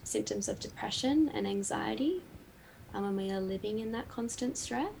exacerbated symptoms of depression and anxiety when we are living in that constant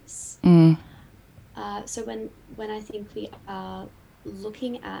stress. So when I think we are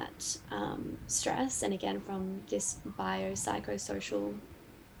looking at stress, and again from this biopsychosocial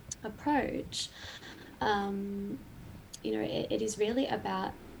approach, you know, it is really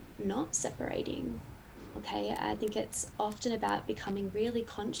about not separating. Okay, I think it's often about becoming really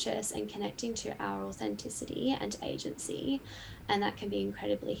conscious and connecting to our authenticity and agency, and that can be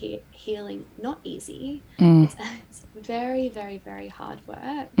incredibly healing. Not easy. It's very, very, very hard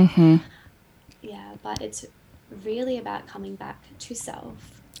work. Yeah, but it's really about coming back to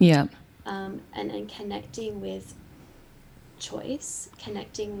self. Yeah. And connecting with choice,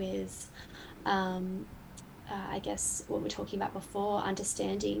 connecting with I guess what we're talking about before,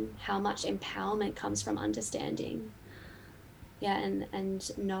 understanding how much empowerment comes from understanding. Yeah,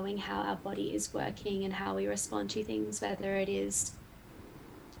 and knowing how our body is working and how we respond to things, whether it is,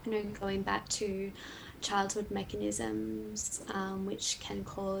 you know, going back to childhood mechanisms, which can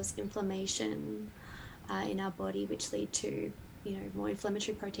cause inflammation in our body, which lead to, you know, more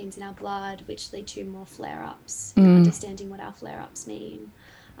inflammatory proteins in our blood, which lead to more flare-ups. You know, understanding what our flare-ups mean.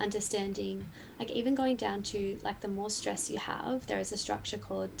 Understanding, like even going down to like the more stress you have, there is a structure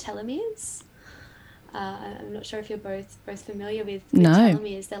called telomeres. I'm not sure if you're both familiar with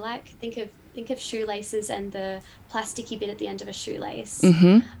telomeres. They're like, think of shoelaces and the plasticky bit at the end of a shoelace. They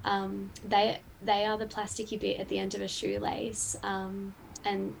are the plasticky bit at the end of a shoelace,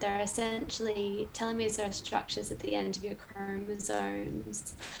 and they're essentially, telomeres are structures at the end of your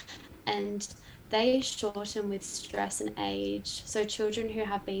chromosomes, and they shorten with stress and age. So children who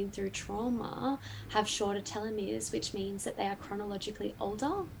have been through trauma have shorter telomeres, which means that they are chronologically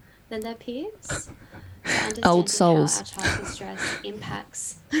older than their peers. So old souls. how our childhood stress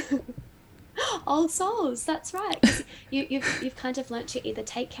impacts Old souls, that's right. 'Cause you've kind of learnt to either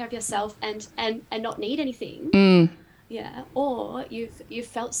take care of yourself and not need anything. Yeah, or you've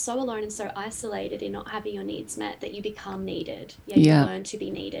felt so alone and so isolated in not having your needs met that you become needed. You learn to be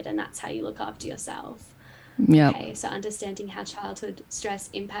needed, and that's how you look after yourself. Yeah. Okay, so understanding how childhood stress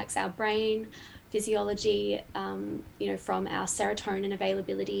impacts our brain, physiology, from our serotonin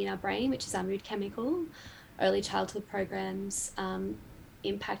availability in our brain, which is our mood chemical. Early childhood programs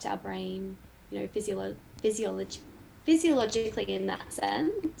impact our brain, physiologically in that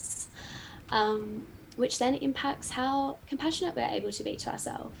sense, which then impacts how compassionate we're able to be to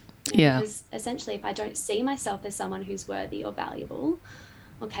ourselves. Because essentially, if I don't see myself as someone who's worthy or valuable,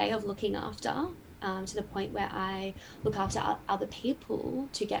 of looking after, to the point where I look after other people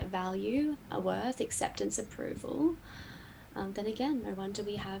to get value, worth, acceptance, approval, then again, no wonder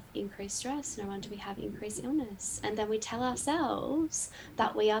we have increased stress, no wonder we have increased illness. And then we tell ourselves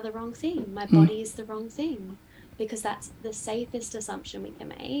that we are the wrong thing. My body is the wrong thing, because that's the safest assumption we can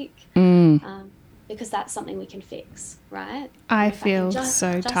make. Because that's something we can fix, right? I feel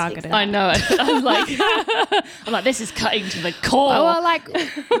so targeted. I know. I'm like, this is cutting to the core. Well,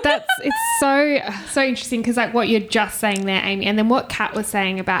 it's so interesting, because like what you're just saying there, Amy, and then what Kat was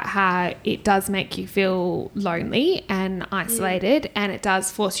saying about how it does make you feel lonely and isolated, and it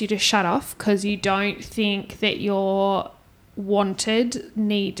does force you to shut off because you don't think that you're wanted,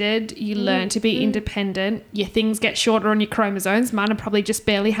 needed. You learn to be independent. Your things get shorter on your chromosomes. Mine are probably just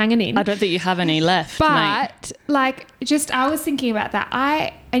barely hanging in. I don't think you have any left, but mate. I was thinking about that.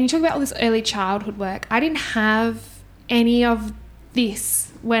 And you talk about all this early childhood work. I didn't have any of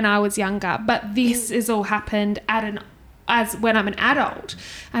this when I was younger, but this has all happened as when I'm an adult,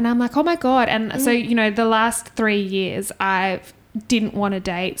 and I'm like, oh my God. And so the last 3 years I didn't want to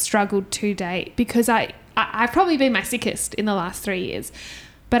date, struggled to date, because I've probably been my sickest in the last 3 years.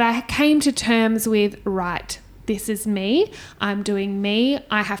 But I came to terms with, right, this is me. I'm doing me.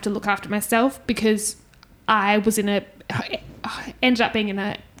 I have to look after myself, because I was ended up being in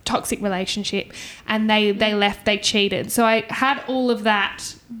a toxic relationship, and they left, they cheated. So I had all of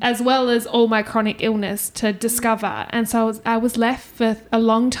that, as well as all my chronic illness to discover. And so I was left for a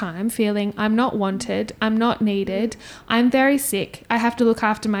long time feeling I'm not wanted, I'm not needed, I'm very sick, I have to look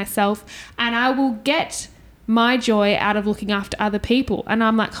after myself, and I will get my joy out of looking after other people. And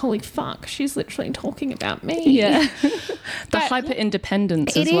I'm like, holy fuck, she's literally talking about me. Yeah. The hyper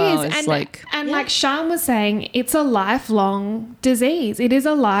independence as well. Is like Sian was saying, it's a lifelong disease. It is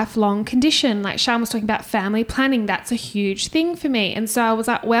a lifelong condition. Like Sian was talking about family planning. That's a huge thing for me. And so I was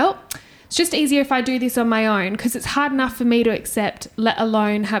like, well, it's just easier if I do this on my own, because it's hard enough for me to accept, let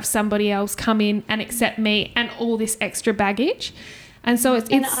alone have somebody else come in and accept me and all this extra baggage. And so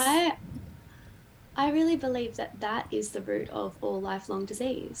I really believe that is the root of all lifelong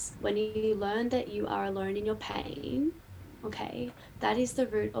disease. When you learn that you are alone in your pain, that is the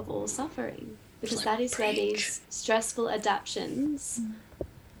root of all suffering, because that is where these stressful adaptations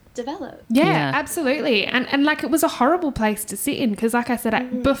develop. Yeah, absolutely. And like, it was a horrible place to sit in, because like I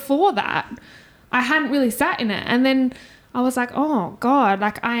said, before that, I hadn't really sat in it. And then I was like, oh God,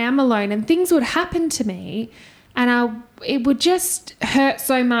 like I am alone, and things would happen to me, and it would just hurt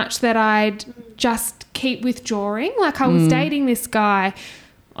so much that I'd just keep withdrawing. Like I was dating this guy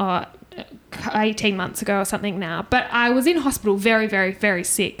 18 months ago or something now, but I was in hospital very, very, very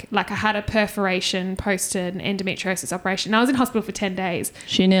sick. Like I had a perforation post an endometriosis operation. I was in hospital for 10 days.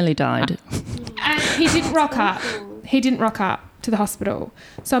 She nearly died. And he didn't rock up. He didn't rock up to the hospital.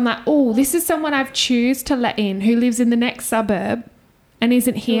 So I'm like, oh, this is someone I've choose to let in, who lives in the next suburb and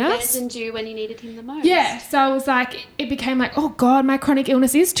isn't here. Who abandoned you when you needed him the most. Yeah. So I was like, it became like, oh God, my chronic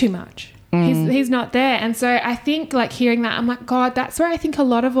illness is too much. He's not there. And so I think, like, hearing that, I'm like, God, that's where I think a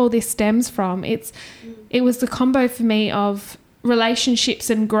lot of all this stems from. It was the combo for me of relationships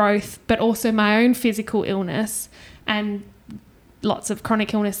and growth, but also my own physical illness and lots of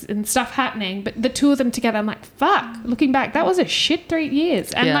chronic illness and stuff happening. But the two of them together, I'm like, fuck, looking back, that was a shit 3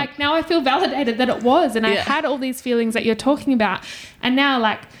 years. And like, now I feel validated that it was. And I had all these feelings that you're talking about. And now,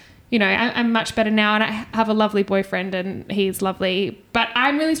 like, you know, I'm much better now, and I have a lovely boyfriend and he's lovely, but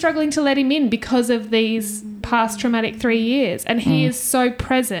I'm really struggling to let him in because of these past traumatic 3 years. And he is so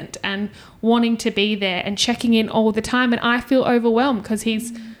present and wanting to be there and checking in all the time. And I feel overwhelmed because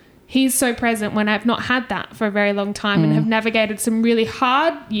he's so present when I've not had that for a very long time and have navigated some really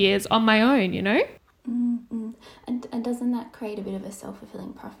hard years on my own, you know? And doesn't that create a bit of a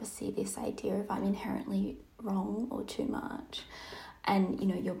self-fulfilling prophecy, this idea of I'm inherently wrong or too much? And, you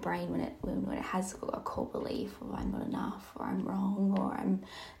know, your brain, when it has a core belief, or I'm not enough, or I'm wrong, or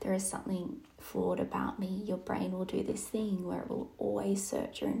there is something flawed about me, your brain will do this thing where it will always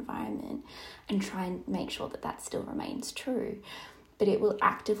search your environment and try and make sure that still remains true. But it will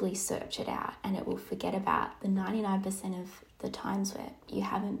actively search it out, and it will forget about the 99% of the times where you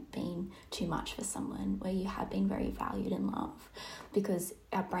haven't been too much for someone, where you have been very valued and loved, because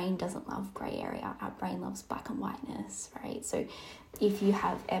our brain doesn't love grey area. Our brain loves black and whiteness, right? So if you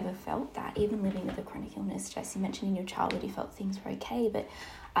have ever felt that, even living with a chronic illness, Jess, you mentioned in your childhood you felt things were okay, but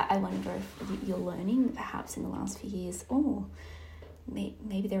I wonder if you're learning perhaps in the last few years,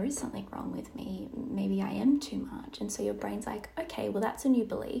 maybe there is something wrong with me, maybe I am too much. And so your brain's like, okay, well, that's a new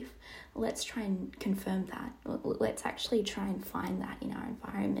belief, let's try and confirm that. Let's actually try and find that in our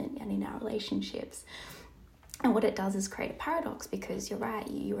environment and in our relationships. And what it does is create a paradox, because you're right,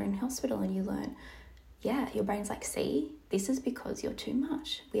 you were in hospital and you learn, your brain's like, see, this is because you're too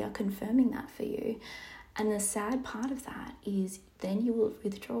much, we are confirming that for you. And the sad part of that is then you will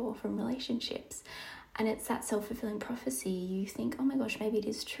withdraw from relationships. And it's that self-fulfilling prophecy. You think, oh my gosh, maybe it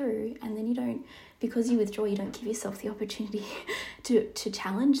is true. And then you don't, because you withdraw, you don't give yourself the opportunity to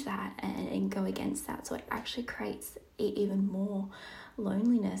challenge that and go against that. So it actually creates even more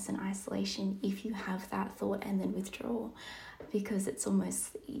loneliness and isolation if you have that thought and then withdraw, because it's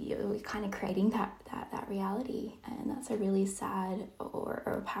almost, you're kind of creating that reality. And that's a really sad or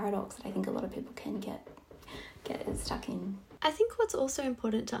a paradox that I think a lot of people can get stuck in. I think what's also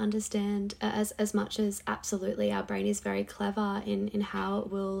important to understand, as much as absolutely our brain is very clever in how it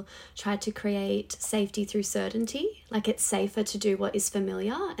will try to create safety through certainty, like it's safer to do what is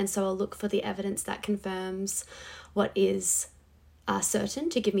familiar, and so I'll look for the evidence that confirms what is certain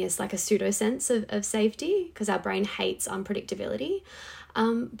to give me a pseudo sense of safety, because our brain hates unpredictability.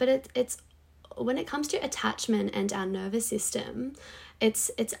 But it's when it comes to attachment and our nervous system, it's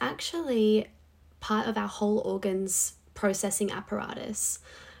actually part of our whole organs processing apparatus,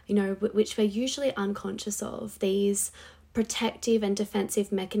 you know, which we're usually unconscious of. These protective and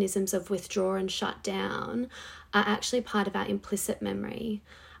defensive mechanisms of withdraw and shut down are actually part of our implicit memory.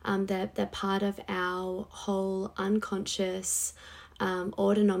 They're part of our whole unconscious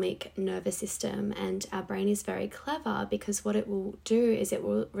autonomic nervous system, and our brain is very clever, because what it will do is it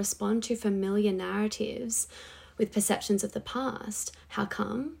will respond to familiar narratives with perceptions of the past. How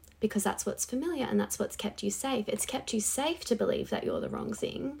come? Because that's what's familiar and that's what's kept you safe. It's kept you safe to believe that you're the wrong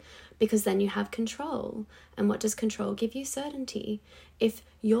thing, because then you have control. And what does control give you? Certainty. If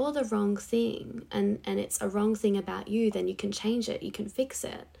you're the wrong thing and it's a wrong thing about you, then you can change it, you can fix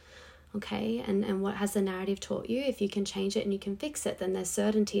it. Okay, and what has the narrative taught you? If you can change it and you can fix it, then there's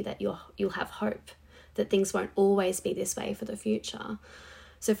certainty that you'll have hope, that things won't always be this way for the future.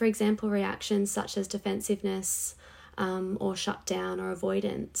 So for example, reactions such as defensiveness, or shutdown or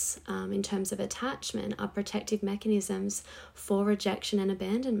avoidance in terms of attachment are protective mechanisms for rejection and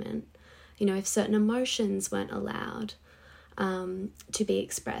abandonment. You know, if certain emotions weren't allowed to be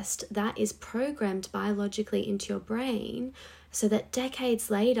expressed, that is programmed biologically into your brain, so that decades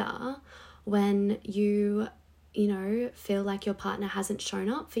later, when you feel like your partner hasn't shown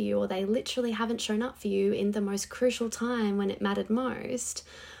up for you, or they literally haven't shown up for you in the most crucial time when it mattered most,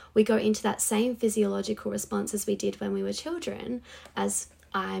 we go into that same physiological response as we did when we were children, as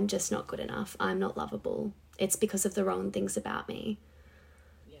I'm just not good enough, I'm not lovable, it's because of the wrong things about me.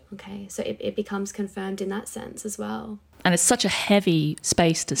 Okay, so it becomes confirmed in that sense as well. And it's such a heavy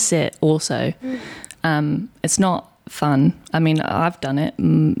space to sit also. It's not fun. I mean, I've done it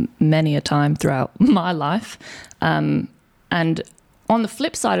many a time throughout my life. And on the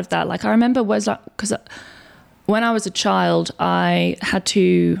flip side of that, like I remember because when I was a child, I have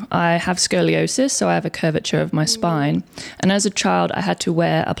scoliosis, so I have a curvature of my spine. And as a child, I had to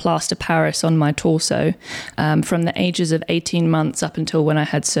wear a plaster Paris on my torso from the ages of 18 months up until when I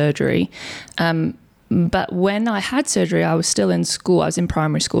had surgery. But when I had surgery, I was still in school. I was in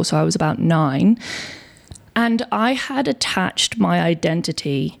primary school, so I was about 9. And I had attached my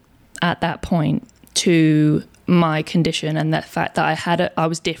identity at that point to my condition and that fact that I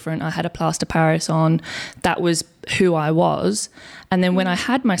was different. I had a plaster Paris on. That was who I was. And then when I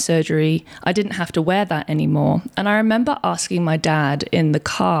had my surgery, I didn't have to wear that anymore. And I remember asking my dad in the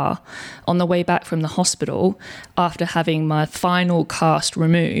car on the way back from the hospital after having my final cast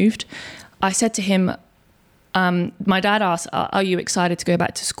removed. I said to him, my dad asked, are you excited to go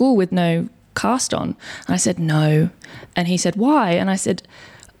back to school with no cast on? And I said, no. And he said, why? And I said,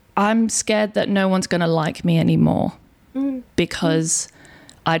 I'm scared that no one's going to like me anymore because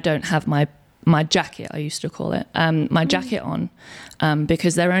I don't have my jacket, I used to call it, my jacket on,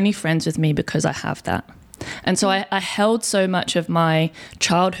 because they're only friends with me because I have that. And so I held so much of my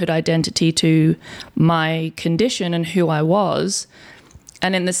childhood identity to my condition and who I was.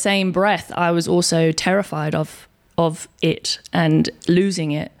 And in the same breath, I was also terrified of it and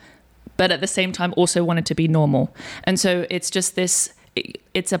losing it, but at the same time also wanted to be normal. And so it's just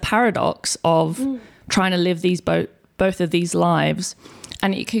it's a paradox of trying to live these both of these lives,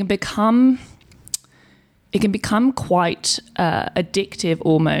 and it can become quite addictive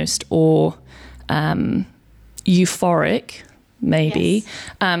almost, or euphoric maybe,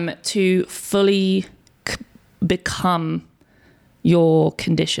 to fully become your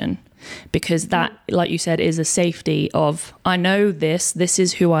condition, because that, like you said, is a safety of, I know this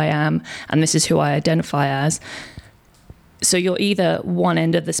is who I am and this is who I identify as. So you're either one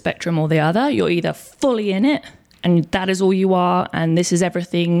end of the spectrum or the other. You're either fully in it and that is all you are, and this is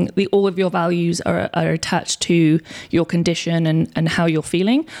everything, all of your values are attached to your condition and how you're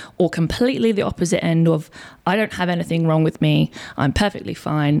feeling, or completely the opposite end of, I don't have anything wrong with me, I'm perfectly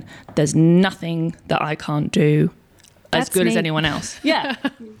fine, there's nothing that I can't do as good as anyone else. Yeah.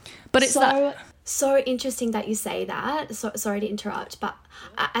 But it's so interesting that you say that. Sorry to interrupt, but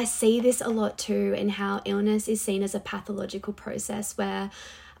I see this a lot too in how illness is seen as a pathological process where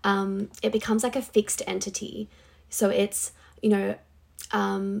it becomes like a fixed entity. So it's,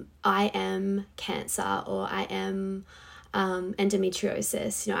 I am cancer, or I am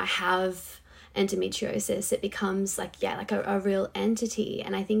endometriosis. I have endometriosis. It becomes like a real entity.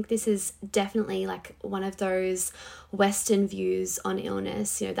 And I think this is definitely like one of those Western views on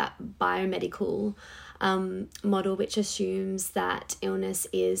illness, that biomedical model, which assumes that illness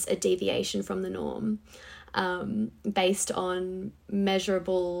is a deviation from the norm, based on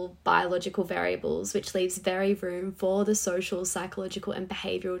measurable biological variables, which leaves very room for the social, psychological and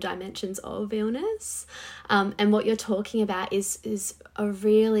behavioral dimensions of illness. And what you're talking about is a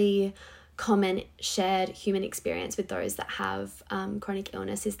really common shared human experience with those that have chronic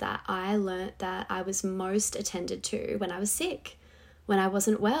illness, is that I learnt that I was most attended to when I was sick, when I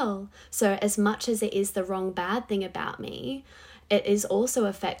wasn't well. So as much as it is the wrong bad thing about me, it is also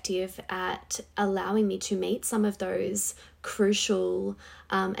effective at allowing me to meet some of those crucial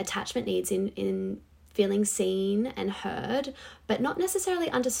attachment needs in feeling seen and heard, but not necessarily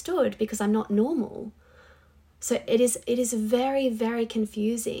understood because I'm not normal. So it is very, very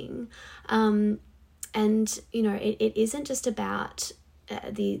confusing. And, it isn't just about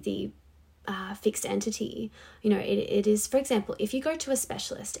the fixed entity. It is, for example, if you go to a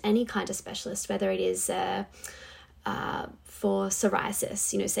specialist, any kind of specialist, whether it is for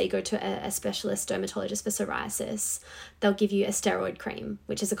psoriasis, say you go to a specialist dermatologist for psoriasis, they'll give you a steroid cream,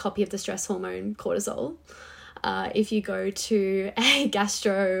 which is a copy of the stress hormone cortisol. If you go to a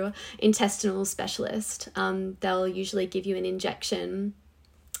gastrointestinal specialist, they'll usually give you an injection.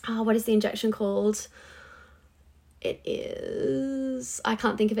 What is the injection called? It is, I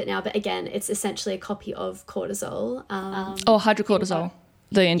can't think of it now, but again, it's essentially a copy of cortisol. Hydrocortisol,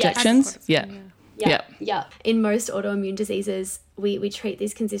 the injections? Yes. Yeah. In most autoimmune diseases, we treat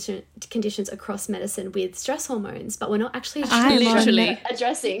these conditions across medicine with stress hormones, but we're not actually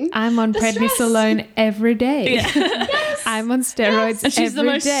addressing. I'm on prednisolone every day. Yeah. Yes. I'm on steroids and she's every the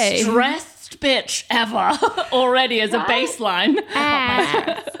most day. Stressed bitch ever already as a baseline.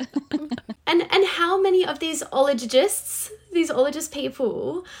 And how many of these ologist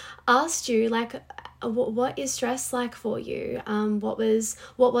people asked you, like, what is stress like for you? What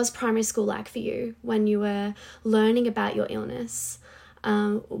was primary school like for you when you were learning about your illness?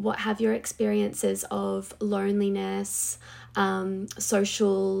 What have your experiences of loneliness,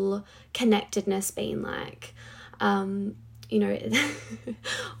 social connectedness been like?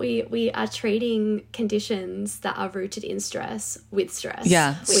 We are treating conditions that are rooted in stress with stress.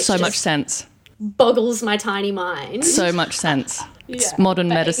 Yeah, so much sense. Boggles my tiny mind. So much sense. It's modern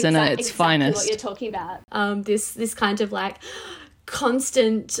medicine at its finest. What you're talking about. This kind of like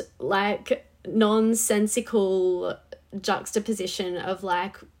constant, like nonsensical juxtaposition of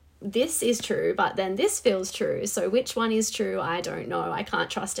like, this is true, but then this feels true. So which one is true? I don't know. I can't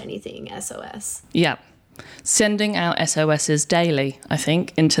trust anything. SOS. Yeah. Sending out SOSs daily, I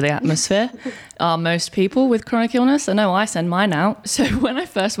think, into the atmosphere are most people with chronic illness. I know I send mine out. So when I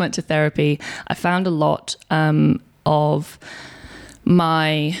first went to therapy, I found a lot of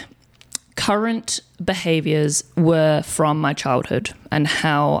my current behaviors were from my childhood and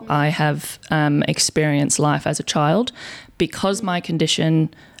how I have experienced life as a child. Because my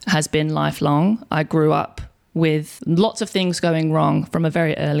condition has been lifelong, I grew up with lots of things going wrong from a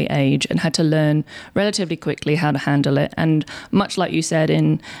very early age and had to learn relatively quickly how to handle it. And much like you said,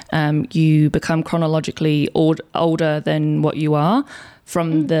 you become chronologically older than what you are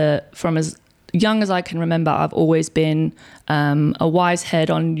from as young as I can remember, I've always been a wise head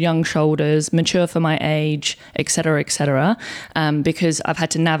on young shoulders, mature for my age, etc., because I've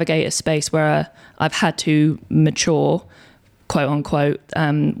had to navigate a space where I've had to mature, quote unquote,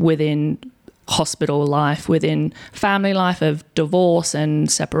 within hospital life, within family life of divorce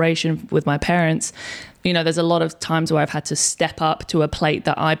and separation with my parents. You know, there's a lot of times where I've had to step up to a plate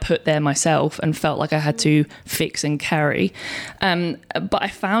that I put there myself and felt like I had to fix and carry. But I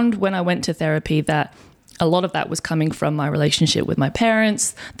found when I went to therapy that a lot of that was coming from my relationship with my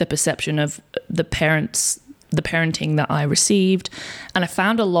parents, the perception of the parenting that I received. And I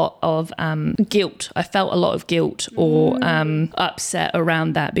found a lot of guilt. I felt a lot of guilt or upset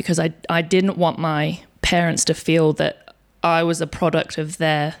around that because I didn't want my parents to feel that I was a product of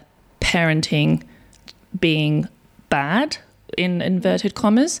their parenting being bad, in inverted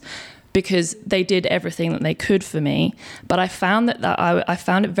commas, because they did everything that they could for me. But I found that I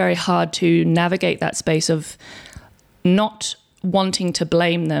found it very hard to navigate that space of not wanting to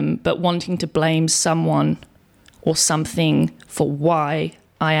blame them, but wanting to blame someone or something for why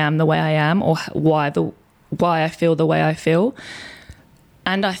I am the way I am, or why I feel the way I feel.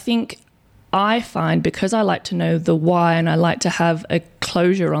 And I think I find, because I like to know the why and I like to have a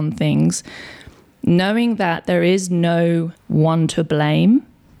closure on things, knowing that there is no one to blame,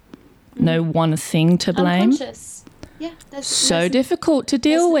 no one thing to blame. Unconscious. Yeah. So difficult to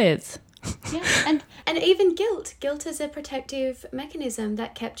deal with. Yeah, and even guilt. Guilt is a protective mechanism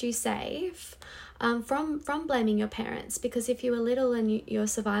that kept you safe from blaming your parents, because if you were little and your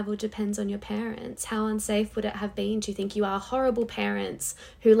survival depends on your parents, how unsafe would it have been to think you are horrible parents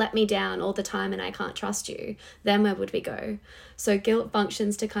who let me down all the time and I can't trust you? Then where would we go? So guilt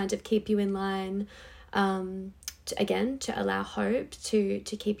functions to kind of keep you in line, to allow hope, to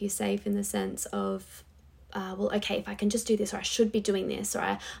keep you safe in the sense of, well, okay, if I can just do this, or I should be doing this, or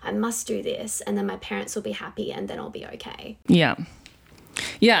I must do this, and then my parents will be happy and then I'll be okay. Yeah.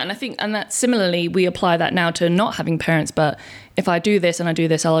 Yeah, and I think, and that similarly, we apply that now to not having parents, but if I do this and I do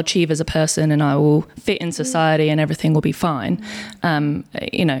this, I'll achieve as a person and I will fit in society and everything will be fine.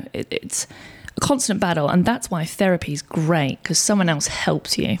 It's a constant battle, and that's why therapy is great, because someone else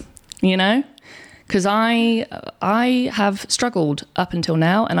helps you, you know? Because I have struggled up until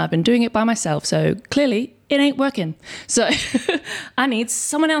now and I've been doing it by myself, so clearly it ain't working. So I need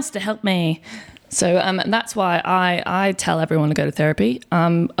someone else to help me. So that's why I tell everyone to go to therapy.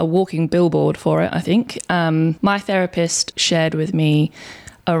 I'm a walking billboard for it, I think. My therapist shared with me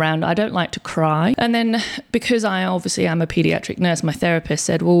around, I don't like to cry. And then because I obviously am a pediatric nurse, my therapist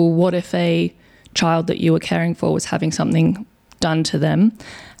said, well, what if a child that you were caring for was having something done to them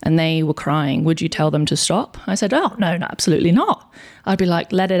and they were crying? Would you tell them to stop? I said, oh, no, absolutely not. I'd be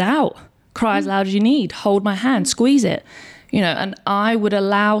like, let it out. Cry as loud as you need. Hold my hand, squeeze it. And I would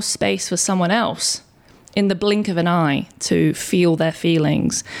allow space for someone else in the blink of an eye to feel their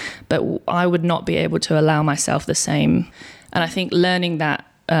feelings, but I would not be able to allow myself the same. And I think learning that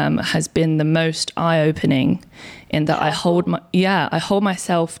has been the most eye-opening, in that I hold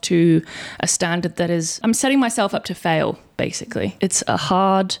myself to a standard that is, I'm setting myself up to fail, basically. It's a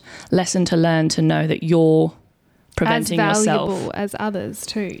hard lesson to learn, to know that you're preventing as valuable yourself as others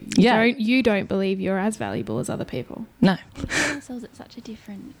too. You don't believe you're as valuable as other people. No. We put ourselves at such a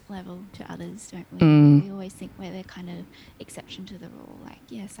different level to others, don't we? We always think we're the kind of exception to the rule. Like,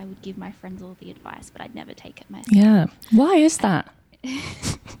 yes, I would give my friends all the advice, but I'd never take it myself. Yeah. Why is that?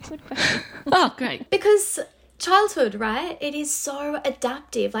 Good question. Oh, great. Because childhood, right? It is so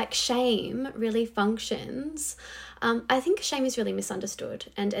adaptive. Like, shame really functions. I think shame is really misunderstood.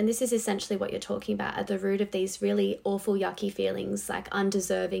 And this is essentially what you're talking about, at the root of these really awful, yucky feelings like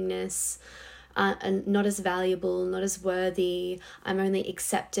undeservingness, and not as valuable, not as worthy. I'm only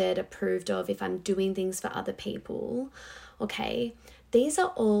accepted, approved of if I'm doing things for other people. Okay, these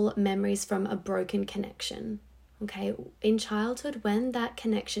are all memories from a broken connection. Okay, in childhood, when that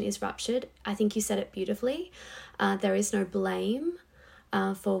connection is ruptured, I think you said it beautifully, there is no blame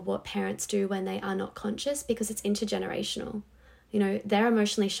for what parents do when they are not conscious, because it's intergenerational. They're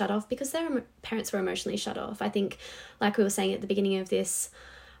emotionally shut off because their parents were emotionally shut off. I think, like we were saying at the beginning of this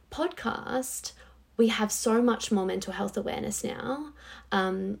podcast, we have so much more mental health awareness now.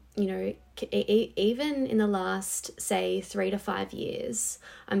 Even in the last, say, 3 to 5 years,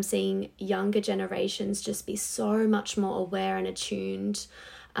 I'm seeing younger generations just be so much more aware and attuned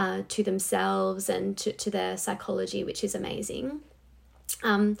to themselves and to their psychology, which is amazing.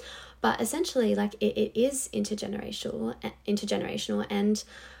 But essentially, like, it is intergenerational, and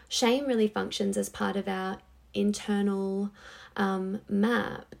shame really functions as part of our internal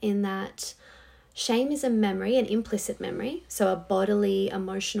map, in that Shame is a memory, an implicit memory, so a bodily,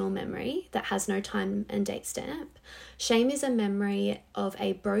 emotional memory that has no time and date stamp. Shame is a memory of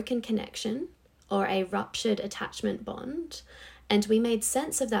a broken connection or a ruptured attachment bond, and we made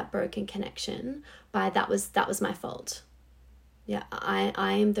sense of that broken connection by that was my fault. Yeah,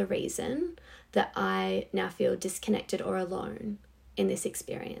 I am the reason that I now feel disconnected or alone in this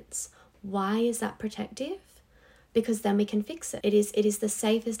experience. Why is that protective? Because then we can fix it. It is the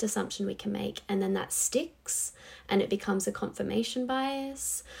safest assumption we can make, and then that sticks and it becomes a confirmation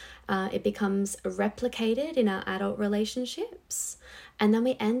bias. It becomes replicated in our adult relationships, and then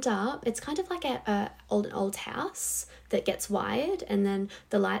we end up, it's kind of like an old house that gets wired and then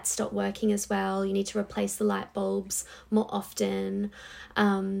the lights stop working as well. You need to replace the light bulbs more often.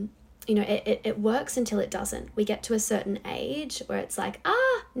 It works until it doesn't. We get to a certain age where it's like,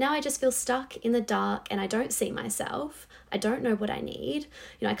 now I just feel stuck in the dark and I don't see myself. I don't know what I need.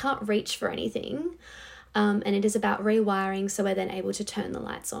 I can't reach for anything. And it is about rewiring so we're then able to turn the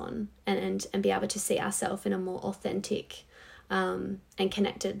lights on and be able to see ourselves in a more authentic and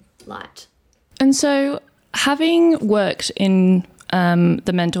connected light. And so having worked in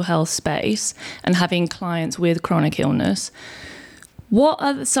the mental health space and having clients with chronic illness, what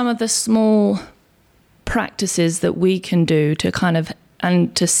are some of the small practices that we can do to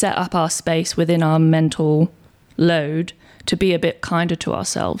to set up our space within our mental load to be a bit kinder to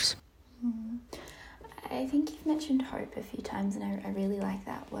ourselves? I think you've mentioned hope a few times, and I really like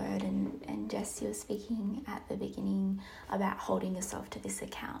that word. And Jess, you were speaking at the beginning about holding yourself to this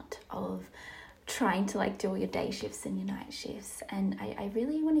account of trying to do all your day shifts and your night shifts, and I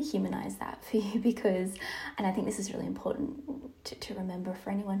really want to humanize that for you, because, and I think this is really important to remember for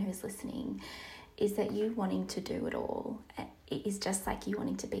anyone who's listening, is that you wanting to do it all is just like you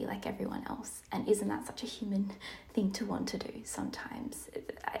wanting to be like everyone else. And isn't that such a human thing to want to do sometimes?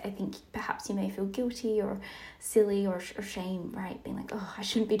 I think perhaps you may feel guilty or silly or shame, right? Being like, I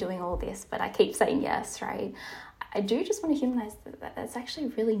shouldn't be doing all this, but I keep saying yes, right? I do just want to humanize that that's actually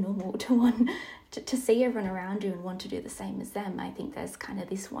really normal to want to see everyone around you and want to do the same as them. I think there's kind of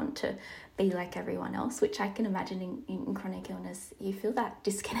this want to be like everyone else, which I can imagine in chronic illness, you feel that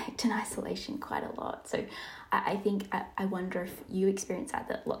disconnect and isolation quite a lot. So I think, I wonder if you experience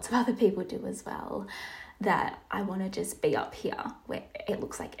that lots of other people do as well, that I want to just be up here where it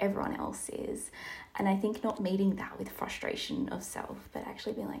looks like everyone else is. And I think not meeting that with frustration of self, but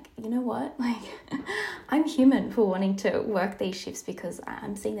actually being like, you know what, I'm human for wanting to work these shifts because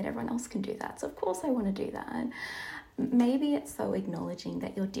I'm seeing that everyone else can do that. So of course I want to do that. Maybe it's so acknowledging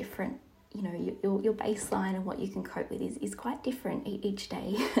that you're different. Your baseline and what you can cope with is quite different each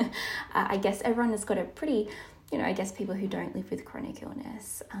day. I guess everyone has got a pretty, I guess people who don't live with chronic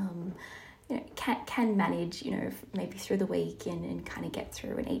illness, can manage, maybe through the week and kind of get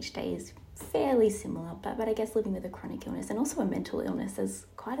through, and each day is fairly similar, but I guess living with a chronic illness and also a mental illness, there's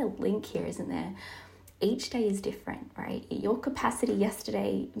quite a link here, isn't there? Each day is different, right? Your capacity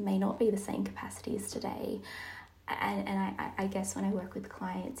yesterday may not be the same capacity as today. And I guess when I work with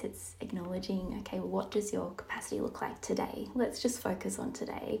clients, it's acknowledging, okay, well, what does your capacity look like today? Let's just focus on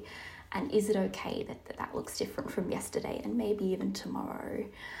today. And is it okay that looks different from yesterday and maybe even tomorrow?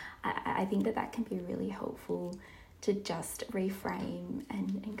 I think that can be really helpful to just reframe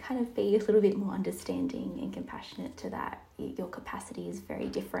and kind of be a little bit more understanding and compassionate to that. Your capacity is very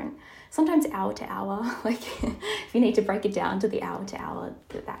different. Sometimes hour to hour, if you need to break it down to the hour to hour,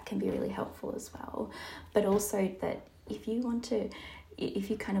 that can be really helpful as well. But also that if you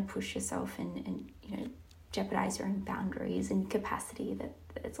kind of push yourself and jeopardize your own boundaries and capacity, that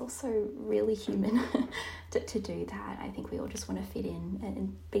it's also really human to do that. I think we all just want to fit in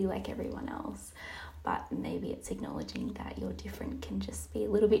and be like everyone else. But maybe it's acknowledging that you're different can just be a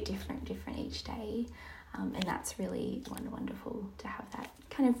little bit different each day. And that's really wonderful to have that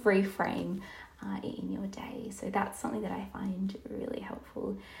kind of reframe in your day. So that's something that I find really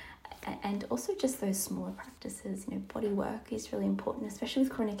helpful. And also just those smaller practices, body work is really important, especially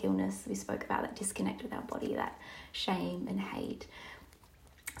with chronic illness. We spoke about that disconnect with our body, that shame and hate.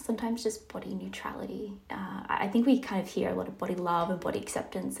 Sometimes just body neutrality. I think we kind of hear a lot of body love and body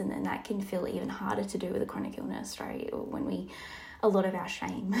acceptance, and then that can feel even harder to do with a chronic illness, right? When a lot of our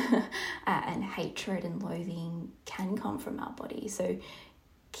shame and hatred and loathing can come from our body. So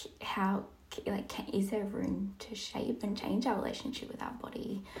is there room to shape and change our relationship with our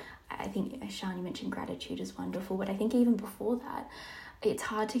body? I think Shani mentioned gratitude is wonderful, but I think even before that, it's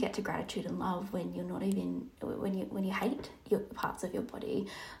hard to get to gratitude and love when you're not even, when you hate your parts of your body.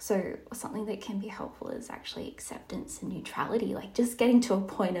 So something that can be helpful is actually acceptance and neutrality, just getting to a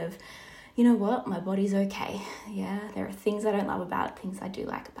point of, you know what, my body's okay. Yeah, there are things I don't love about it, things I do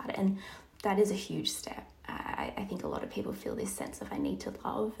like about it. And that is a huge step. I think a lot of people feel this sense of I need to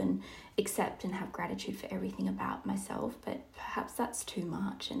love and accept and have gratitude for everything about myself, but perhaps that's too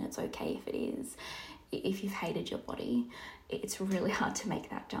much, and it's okay if it is. If you've hated your body, it's really hard to make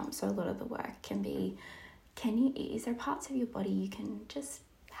that jump. So a lot of the work can be, is there parts of your body you can just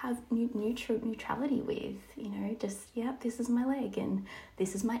have neutrality with, just, this is my leg and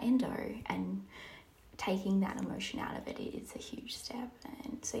this is my endo, and taking that emotion out of it is a huge step.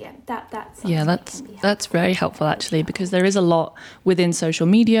 And so that's very helpful actually, because there is a lot within social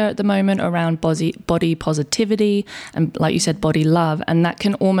media at the moment around body positivity and, like you said, body love, and that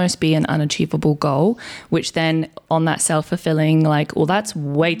can almost be an unachievable goal, which then on that self-fulfilling, like, well, that's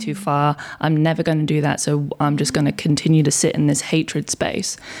way too far, I'm never going to do that, so I'm just going to continue to sit in this hatred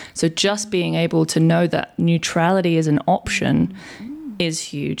space. So just being able to know that neutrality is an option is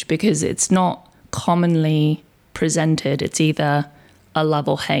huge, because it's not commonly presented. It's either a love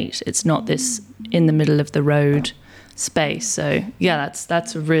or hate. It's not this in the middle of the road space. So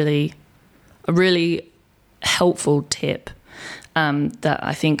that's a really helpful tip that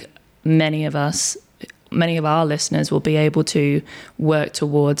I think many of our listeners will be able to work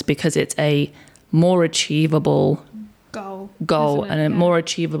towards, because it's a more achievable goal and a more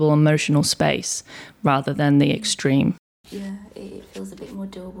achievable emotional space rather than the extreme. Yeah, it feels a bit more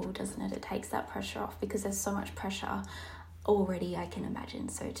doable, doesn't it? It takes that pressure off, because there's so much pressure already, I can imagine.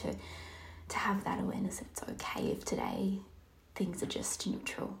 So to have that awareness that it's okay if today things are just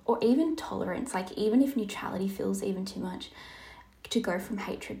neutral, or even tolerance, like even if neutrality feels even too much, to go from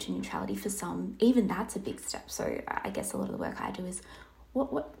hatred to neutrality for some, even that's a big step. So I guess a lot of the work I do is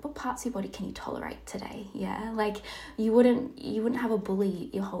what parts of your body can you tolerate today? Yeah, like you wouldn't have a bully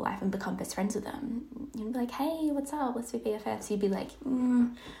your whole life and become best friends with them. You'd be like, hey, what's up? Let's be BFFs. You'd be like,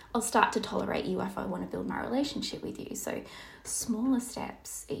 I'll start to tolerate you if I want to build my relationship with you. So smaller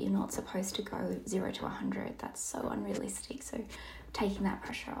steps. You're not supposed to go 0 to 100. That's so unrealistic. So taking that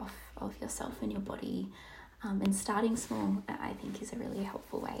pressure off of yourself and your body, and starting small, I think is a really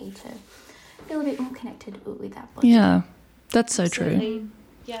helpful way to feel a bit more connected with that body. Yeah. That's so Absolutely. true.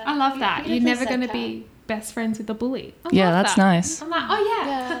 Yeah, I love that. You're never going to be best friends with a bully. That's nice. I'm like, oh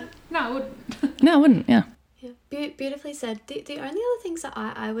yeah. No, I wouldn't. No, I wouldn't. Yeah. Beautifully said. The only other things that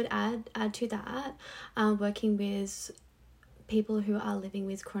I would add to that, working with people who are living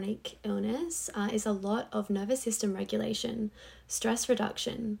with chronic illness, is a lot of nervous system regulation, stress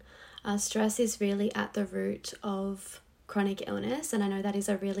reduction. Stress is really at the root of chronic illness, and I know that is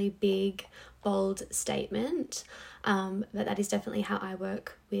a really big, bold statement, but that is definitely how I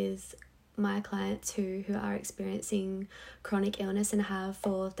work with my clients who are experiencing chronic illness and have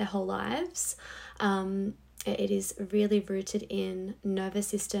for their whole lives. It is really rooted in nervous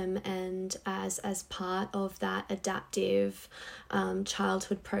system, and as part of that adaptive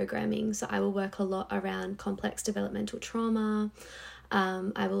childhood programming. So I will work a lot around complex developmental trauma.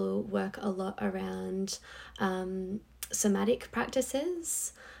 I will work a lot around somatic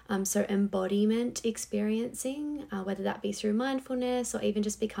practices, so embodiment experiencing, whether that be through mindfulness or even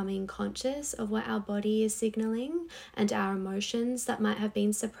just becoming conscious of what our body is signaling and our emotions that might have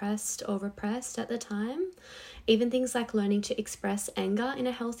been suppressed or repressed at the time. Even things like learning to express anger in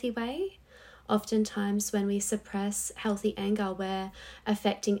a healthy way. Oftentimes when we suppress healthy anger, we're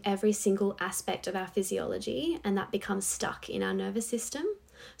affecting every single aspect of our physiology, and that becomes stuck in our nervous system.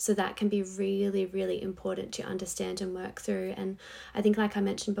 So that can be really, really important to understand and work through. And I think, like I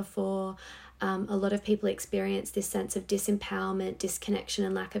mentioned before, a lot of people experience this sense of disempowerment, disconnection,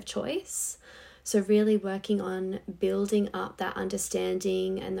 and lack of choice. So really working on building up that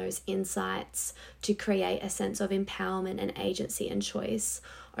understanding and those insights to create a sense of empowerment and agency and choice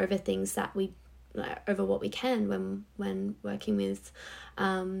over things that over what we can when working with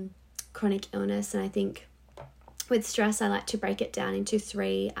chronic illness. And I think with stress, I like to break it down into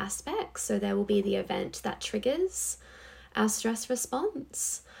 3 aspects. So there will be the event that triggers our stress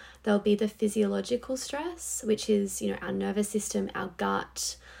response. There'll be the physiological stress, which is, our nervous system, our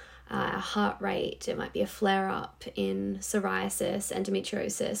gut, our heart rate. It might be a flare-up in psoriasis,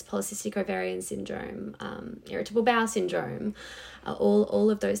 endometriosis, polycystic ovarian syndrome, irritable bowel syndrome, all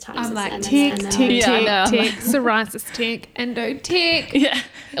of those types. I'm like, and tick, psoriasis, tick, endo, tick. Yeah.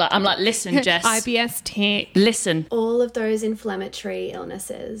 I'm like, listen, Jess. IBS, tick. Listen. All of those inflammatory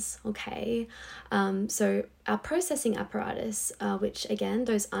illnesses, okay? So our processing apparatus, which again,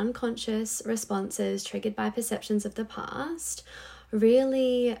 those unconscious responses triggered by perceptions of the past,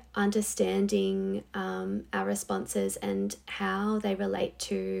 really understanding our responses and how they relate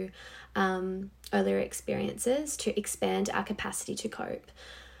to earlier experiences to expand our capacity to cope.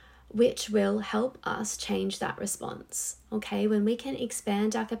 which will help us change that response. Okay, when we can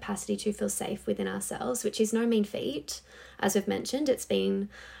expand our capacity to feel safe within ourselves, which is no mean feat, as we've mentioned, it's been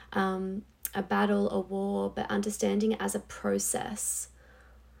a battle, a war, but understanding it as a process,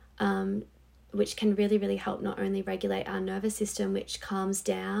 which can really, really help not only regulate our nervous system, which calms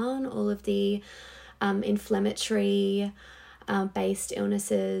down all of the inflammatory based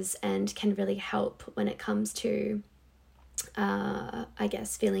illnesses, and can really help when it comes to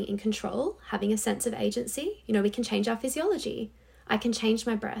feeling in control, having a sense of agency. We can change our physiology. I can change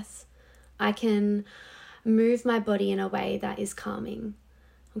my breath. I can move my body in a way that is calming.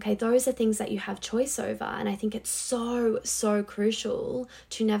 Okay, those are things that you have choice over. And I think it's so, so crucial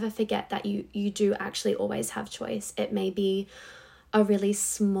to never forget that you do actually always have choice. It may be a really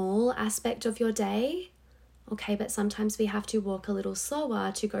small aspect of your day, okay, but sometimes we have to walk a little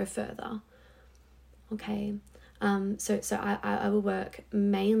slower to go further. Okay. So I will work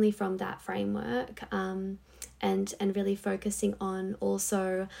mainly from that framework, and really focusing on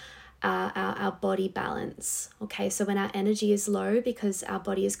also our body balance. Okay, so when our energy is low because our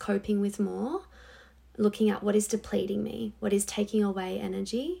body is coping with more, looking at what is depleting me, what is taking away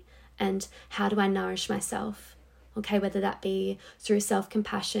energy, and how do I nourish myself? Okay, whether that be through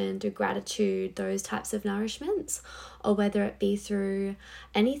self-compassion, through gratitude, those types of nourishments, or whether it be through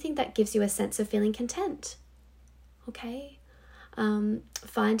anything that gives you a sense of feeling content. Okay,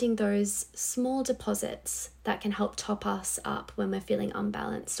 finding those small deposits that can help top us up when we're feeling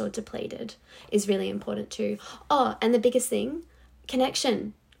unbalanced or depleted is really important too. Oh, and the biggest thing,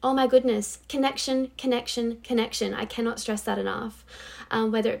 connection. Oh my goodness, connection. I cannot stress that enough.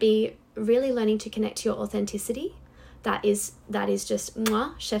 Whether it be really learning to connect to your authenticity, that is just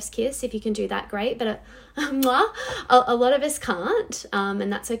mwah, chef's kiss. If you can do that, great. But mwah, a lot of us can't,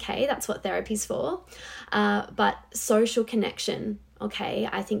 and that's okay. That's what therapy's for. But social connection, okay,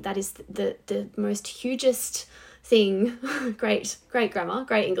 I think that is the most hugest thing. Great grammar,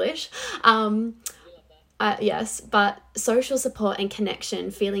 great English. Yes, but social support and connection,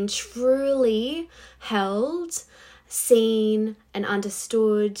 feeling truly held, seen and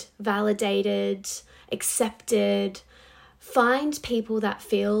understood, validated, accepted. Find people that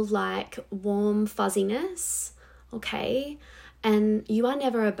feel like warm fuzziness, okay? And you are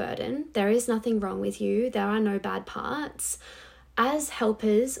never a burden. There is nothing wrong with you. There are no bad parts. As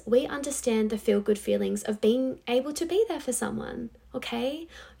helpers, we understand the feel-good feelings of being able to be there for someone, okay?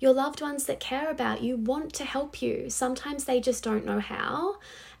 Your loved ones that care about you want to help you. Sometimes they just don't know how.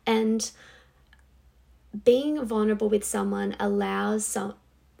 And being vulnerable with someone allows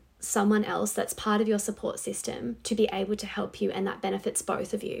someone else that's part of your support system to be able to help you, and that benefits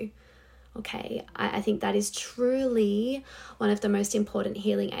both of you. Okay, I think that is truly one of the most important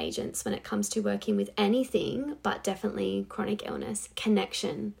healing agents when it comes to working with anything, but definitely chronic illness.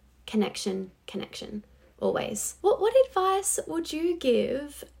 Connection, always. What advice would you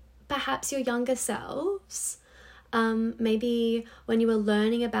give perhaps your younger selves, maybe when you were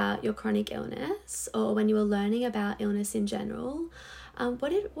learning about your chronic illness, or when you were learning about illness in general?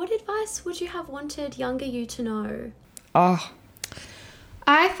 What advice would you have wanted younger you to know?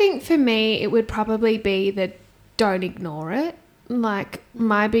 I think for me, it would probably be that don't ignore it. Like,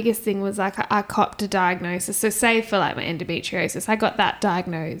 my biggest thing was like I copped a diagnosis. So say for like my endometriosis, I got that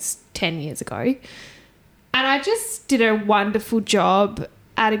diagnosed 10 years ago. And I just did a wonderful job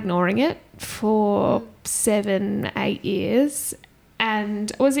at ignoring it for 7-8 years.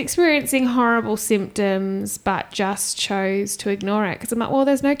 And was experiencing horrible symptoms, but just chose to ignore it. Because I'm like, well,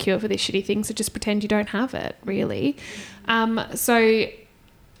 there's no cure for this shitty thing, so just pretend you don't have it, really. So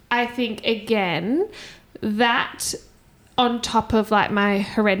I think, again, that on top of like my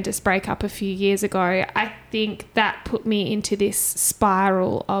horrendous breakup a few years ago, I think that put me into this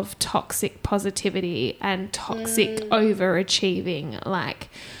spiral of toxic positivity and toxic overachieving. Like,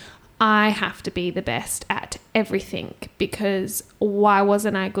 I have to be the best at everything, because why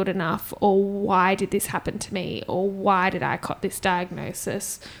wasn't I good enough? Or why did this happen to me? Or why did I cop this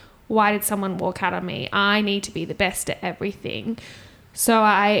diagnosis? Why did someone walk out on me? I need to be the best at everything. So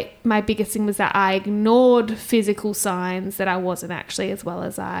my biggest thing was that I ignored physical signs that I wasn't actually as well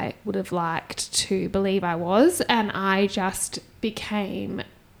as I would have liked to believe I was. And I just became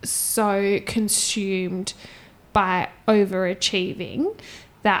so consumed by overachieving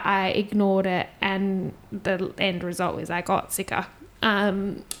that I ignored it, and the end result is I got sicker.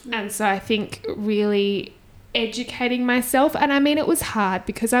 And so I think really educating myself, and I mean, it was hard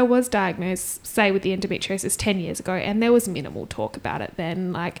because I was diagnosed, say, with the endometriosis 10 years ago, and there was minimal talk about it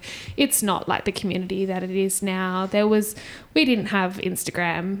then. Like, it's not like the community that it is now. We didn't have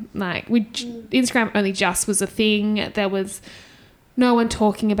Instagram. Like, Instagram only just was a thing. There was no one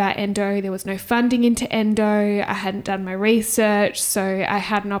talking about endo. There was no funding into endo. I hadn't done my research. So I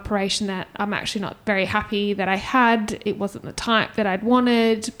had an operation that I'm actually not very happy that I had. It wasn't the type that I'd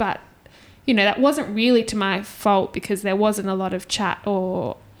wanted, but, you know, that wasn't really to my fault because there wasn't a lot of chat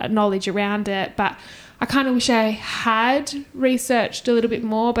or knowledge around it. But I kind of wish I had researched a little bit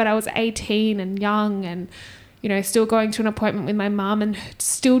more, but I was 18 and young and, you know, still going to an appointment with my mum and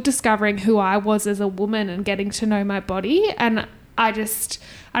still discovering who I was as a woman and getting to know my body. And I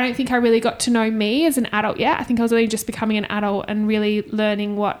don't think I really got to know me as an adult yet. I think I was only just becoming an adult and really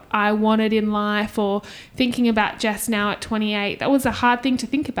learning what I wanted in life, or thinking about Jess now at 28. That was a hard thing to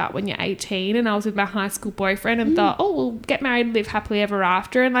think about when you're 18. And I was with my high school boyfriend and thought, oh, we'll get married and live happily ever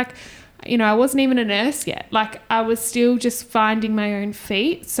after. And like, you know, I wasn't even a nurse yet. Like, I was still just finding my own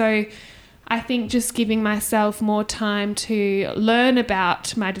feet. So I think just giving myself more time to learn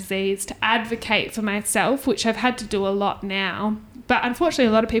about my disease, to advocate for myself, which I've had to do a lot now. But unfortunately,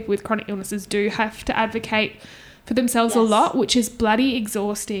 a lot of people with chronic illnesses do have to advocate for themselves a lot, which is bloody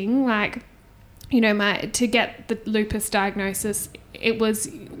exhausting. Like, you know, to get the lupus diagnosis, it was,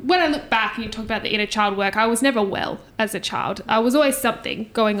 when I look back and you talk about the inner child work, I was never well as a child. I was always something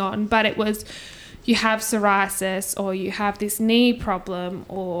going on, but it was, you have psoriasis, or you have this knee problem,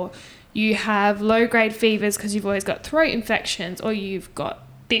 or you have low-grade fevers because you've always got throat infections, or you've got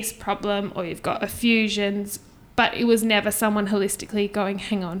this problem, or you've got effusions. But it was never someone holistically going,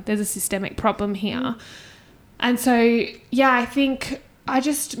 hang on, there's a systemic problem here. And so, yeah, I think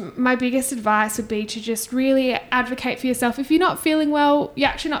my biggest advice would be to just really advocate for yourself. If you're not feeling well, you're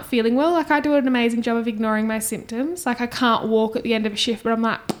actually not feeling well. Like, I do an amazing job of ignoring my symptoms. Like, I can't walk at the end of a shift, but I'm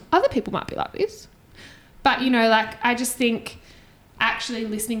like, other people might be like this. But, you know, like, I just think actually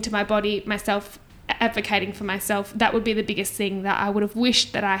listening to my body, myself, advocating for myself, that would be the biggest thing that I would have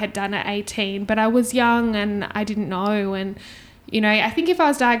wished that I had done at 18, but I was young and I didn't know. And, you know, I think if I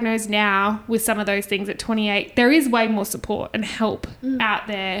was diagnosed now with some of those things at 28, there is way more support and help out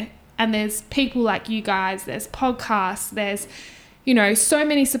there. And there's people like you guys, there's podcasts, there's, you know, so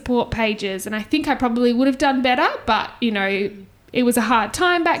many support pages. And I think I probably would have done better, but, you know, it was a hard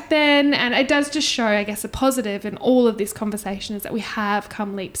time back then. And it does just show, I guess, a positive in all of this conversation is that we have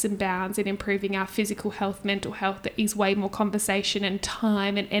come leaps and bounds in improving our physical health, mental health. There is way more conversation and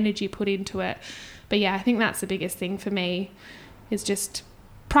time and energy put into it. But yeah, I think that's the biggest thing for me, is just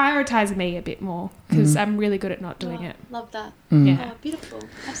prioritize me a bit more, because I'm really good at not doing it. Love that. Yeah. Oh, beautiful.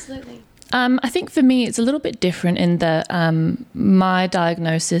 Absolutely. I think for me, it's a little bit different in that my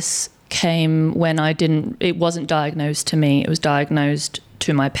diagnosis came when it wasn't diagnosed to me, it was diagnosed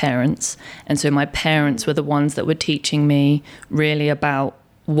to my parents. And so my parents were the ones that were teaching me really about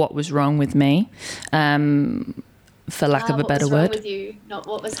what was wrong with me, for lack of a better word. What was wrong with you, not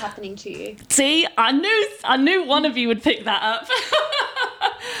what was happening to you. See, I knew one of you would pick that up.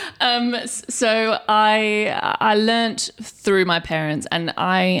 So I learnt through my parents, and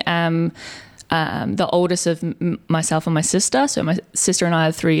I am the oldest of myself and my sister. So my sister and I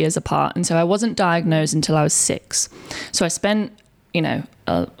are 3 years apart. And so I wasn't diagnosed until I was 6. So I spent, you know,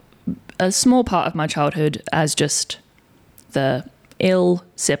 a small part of my childhood as just the ill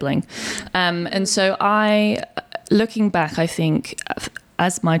sibling. And so looking back, I think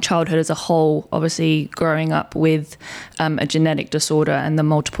as my childhood as a whole, obviously growing up with a genetic disorder and the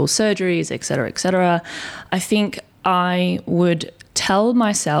multiple surgeries, et cetera, I think I would tell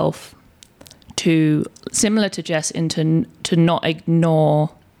myself to, similar to Jess, to not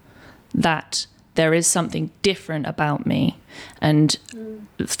ignore that there is something different about me. And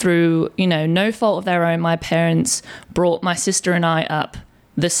through, you know, no fault of their own, my parents brought my sister and I up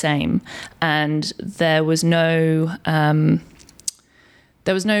the same, and there was no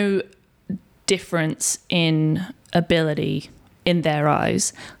difference in ability in their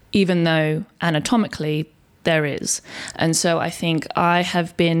eyes, even though anatomically there is. And so I think I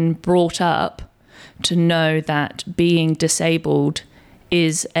have been brought up to know that being disabled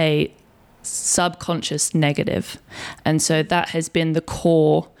is a subconscious negative. And so that has been the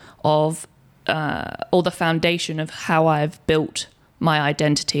core of or the foundation of how I've built my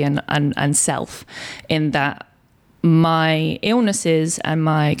identity and self, in that my illnesses and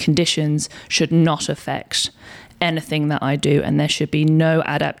my conditions should not affect anything that I do, and there should be no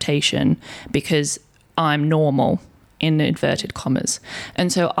adaptation because I'm normal, in inverted commas.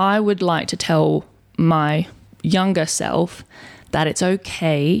 And so I would like to tell my younger self that it's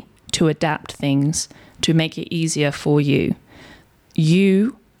okay to adapt things to make it easier for you.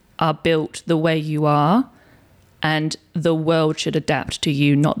 You are built the way you are, and the world should adapt to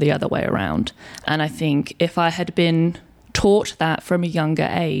you, not the other way around. And I think if I had been taught that from a younger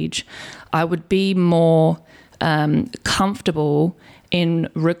age, I would be more comfortable in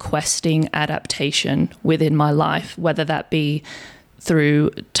requesting adaptation within my life, whether that be through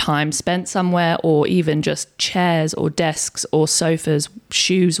time spent somewhere or even just chairs or desks or sofas,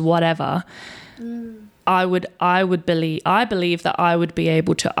 shoes, whatever. I believe that I would be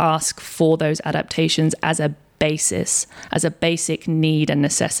able to ask for those adaptations as a basis, as a basic need and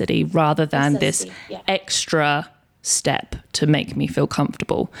necessity, rather than this extra step to make me feel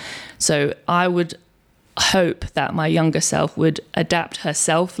comfortable. So I would hope that my younger self would adapt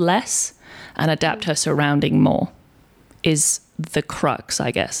herself less and adapt her surrounding more, is the crux, I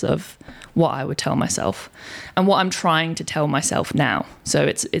guess, of what I would tell myself and what I'm trying to tell myself now. So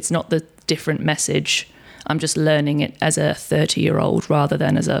it's not the different message. I'm just learning it as a 30-year-old rather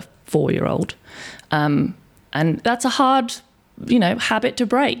than as a 4-year-old. And that's a hard, habit to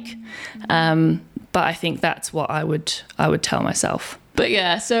break. But I think that's what I would tell myself. But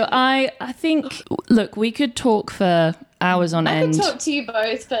yeah, so I think, look, we could talk for hours on end. I could talk to you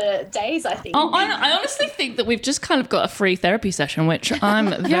both for days, I think. I honestly think that we've just kind of got a free therapy session, which I'm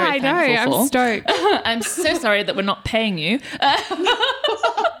very thankful for. I'm stoked. I'm so sorry that we're not paying you.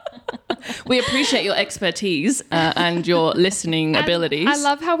 We appreciate your expertise and your listening abilities. I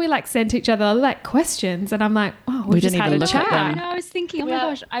love how we sent each other questions, and I'm like, oh, we just had a chat. I was thinking, oh my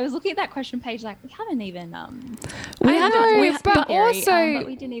gosh, I was looking at that question page, we haven't even. But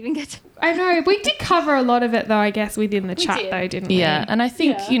we didn't even get to. I know we did cover a lot of it though, I guess, within the chat though, didn't we? Yeah, and I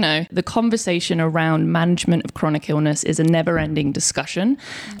think the conversation around management of chronic illness is a never-ending discussion.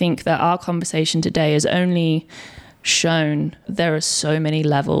 I think that our conversation today has only shown there are so many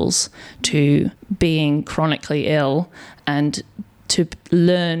levels to being chronically ill, and to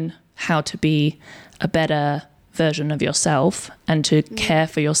learn how to be a better version of yourself and to care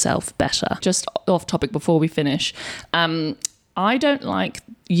for yourself better. Just off topic before we finish, I don't like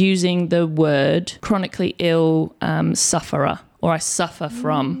using the word chronically ill sufferer, or I suffer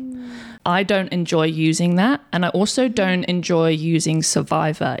from. I don't enjoy using that, and I also don't enjoy using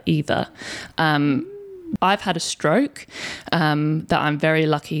survivor either. I've had a stroke that I'm very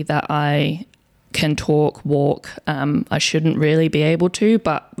lucky that I can talk, walk. I shouldn't really be able to,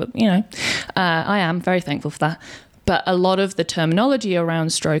 but I am very thankful for that. But a lot of the terminology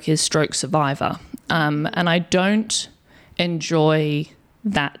around stroke is stroke survivor. And I don't enjoy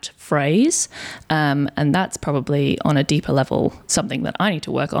that phrase. And that's probably on a deeper level something that I need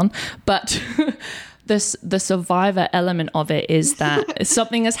to work on. But the survivor element of it is that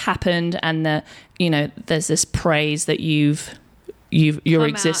something has happened, and there's this praise that you're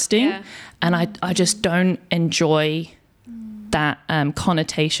existing, and I just don't enjoy that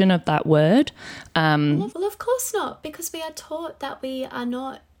connotation of that word. Well, of course not, because we are taught that we are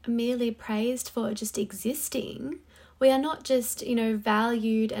not merely praised for just existing. We are not just,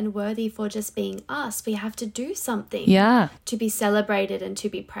 valued and worthy for just being us. We have to do something to be celebrated and to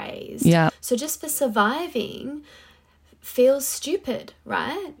be praised. Yeah. So just for surviving feels stupid,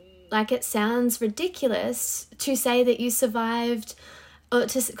 right? It sounds ridiculous to say that you survived, or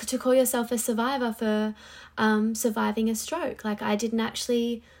to call yourself a survivor for surviving a stroke. I didn't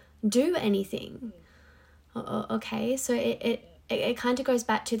actually do anything. Okay, so it kind of goes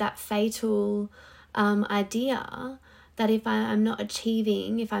back to that fatal idea that if I'm not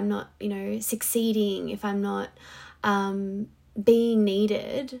achieving, if I'm not, succeeding, if I'm not being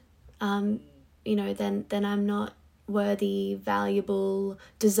needed, then I'm not worthy, valuable,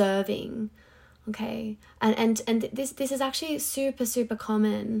 deserving. Okay, and this is actually super, super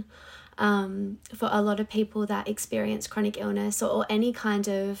common for a lot of people that experience chronic illness or any kind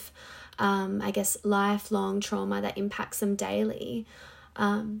of lifelong trauma that impacts them daily,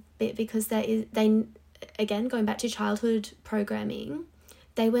 because again, going back to childhood programming,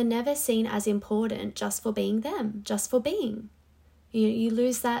 they were never seen as important just for being them, just for being. You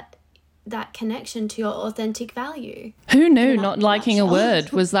lose that connection to your authentic value. Who knew not liking a word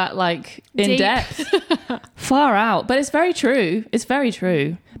was that in depth? Far out. But it's very true. It's very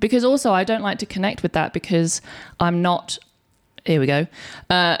true. Because also I don't like to connect with that because I'm not... Here we go.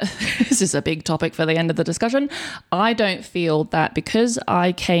 This is a big topic for the end of the discussion. I don't feel that because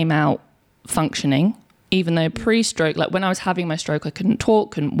I came out functioning, even though pre-stroke, when I was having my stroke, I couldn't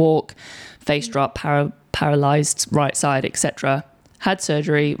talk, couldn't walk, face drop, paralyzed right side, etc. Had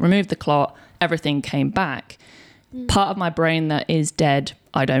surgery, removed the clot, everything came back. Part of my brain that is dead,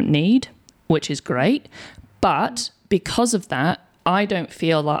 I don't need, which is great. But because of that, I don't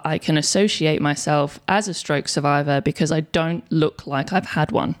feel like I can associate myself as a stroke survivor because I don't look like I've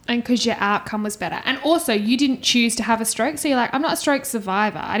had one. And because your outcome was better. And also you didn't choose to have a stroke. So you're like, I'm not a stroke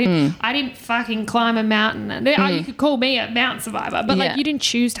survivor. I didn't fucking climb a mountain. And you could call me a mountain survivor. But like, you didn't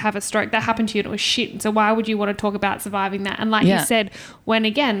choose to have a stroke. That happened to you and it was shit. And so why would you want to talk about surviving that? And like you said, when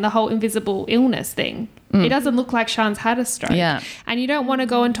again, the whole invisible illness thing, it doesn't look like Sian's had a stroke. Yeah. And you don't want to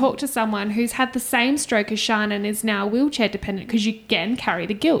go and talk to someone who's had the same stroke as Sian and is now wheelchair dependent, because you again carry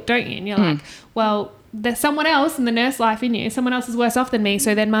the guilt, don't you? And you're like, well, there's someone else in the nurse life in you. Someone else is worse off than me,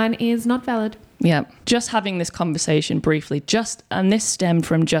 so then mine is not valid. Yeah. Just having this conversation briefly, and this stemmed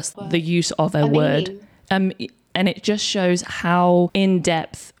from just the use of a word. And it just shows how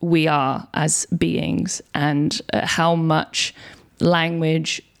in-depth we are as beings, and how much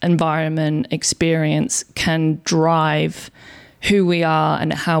language, environment, experience can drive who we are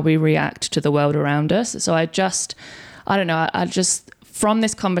and how we react to the world around us. So I just from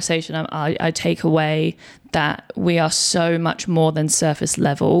this conversation, I take away that we are so much more than surface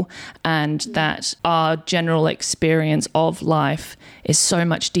level, and that our general experience of life is so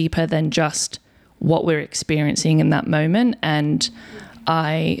much deeper than just what we're experiencing in that moment. And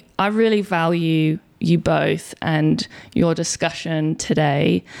I really value you both and your discussion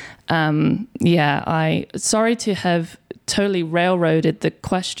today. Sorry to have totally railroaded the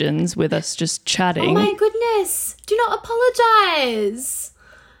questions with us just chatting. Oh my goodness. Do not apologize.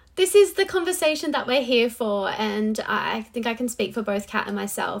 This is the conversation that we're here for, and I think I can speak for both Kat and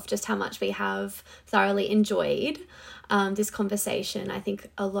myself just how much we have thoroughly enjoyed this conversation. I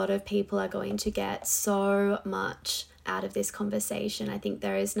think a lot of people are going to get so much out of this conversation. I think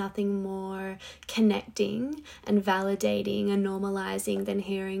there is nothing more connecting and validating and normalizing than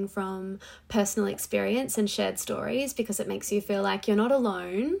hearing from personal experience and shared stories, because it makes you feel like you're not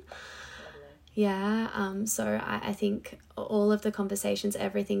alone. So I think all of the conversations,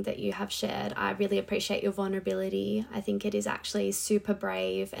 everything that you have shared, I really appreciate your vulnerability. I think it is actually super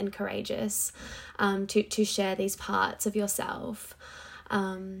brave and courageous to share these parts of yourself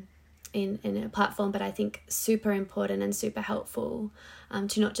in a platform, but I think super important and super helpful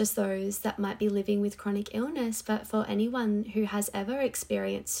to not just those that might be living with chronic illness, but for anyone who has ever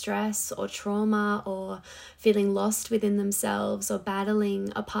experienced stress or trauma or feeling lost within themselves or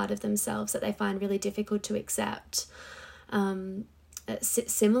battling a part of themselves that they find really difficult to accept.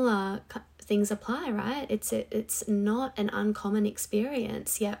 Similar things apply, right? It's not an uncommon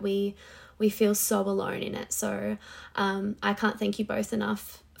experience, yet we feel so alone in it. So I can't thank you both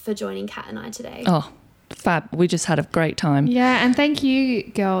enough for joining Kat and I today. Oh, fab. We just had a great time. Yeah, and thank you,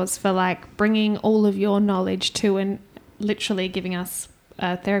 girls, for like bringing all of your knowledge to and literally giving us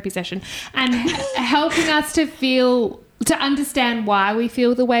a therapy session and helping us to understand why we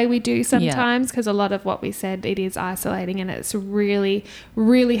feel the way we do sometimes, because a lot of what we said, it is isolating, and it's really,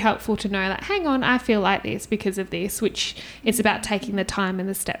 really helpful to know that, hang on, I feel like this because of this, which it's about taking the time and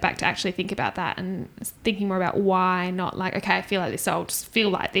the step back to actually think about that and thinking more about why, not like, okay, I feel like this, so I'll just feel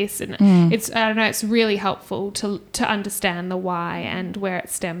like this. And it's really helpful to understand the why and where it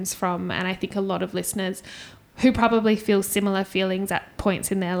stems from. And I think a lot of listeners who probably feel similar feelings at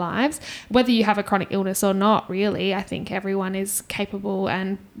points in their lives, whether you have a chronic illness or not, really, I think everyone is capable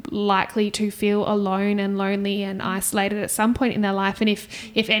and likely to feel alone and lonely and isolated at some point in their life. And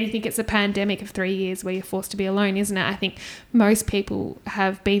if anything, it's a pandemic of 3 years where you're forced to be alone, isn't it? I think most people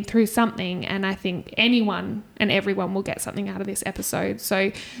have been through something, and I think anyone and everyone will get something out of this episode.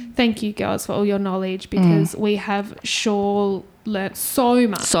 So thank you, girls, for all your knowledge, because we have sure learnt so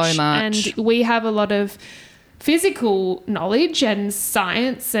much. And we have a lot of physical knowledge and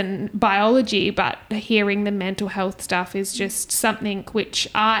science and biology, but hearing the mental health stuff is just something which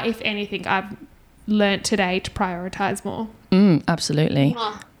if anything, I've learnt today to prioritise more. Absolutely.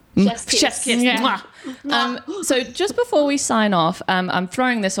 Chef's kiss. Yeah. So just before we sign off, I'm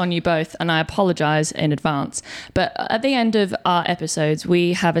throwing this on you both, and I apologise in advance, but at the end of our episodes,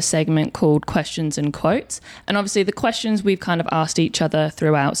 we have a segment called Questions and Quotes, and obviously the questions we've kind of asked each other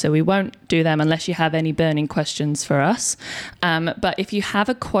throughout, so we won't do them unless you have any burning questions for us. But if you have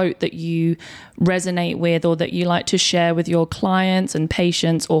a quote that you resonate with, or that you like to share with your clients and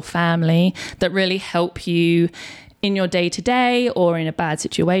patients or family that really help you in your day-to-day or in a bad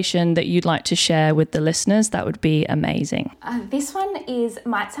situation that you'd like to share with the listeners, that would be amazing. This one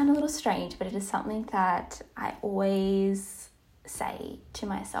might sound a little strange, but it is something that I always say to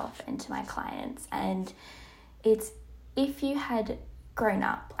myself and to my clients. And it's, if you had grown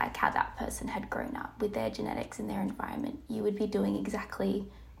up like how that person had grown up with their genetics and their environment, you would be doing exactly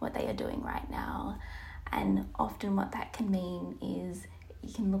what they are doing right now. And often what that can mean is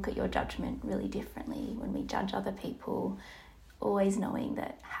you can look at your judgment really differently. When we judge other people, always knowing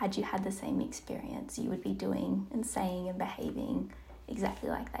that had you had the same experience, you would be doing and saying and behaving exactly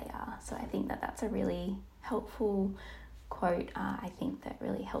like they are. So I think that that's a really helpful quote. I think that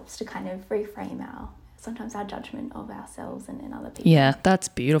really helps to kind of reframe sometimes our judgment of ourselves and other people. Yeah, that's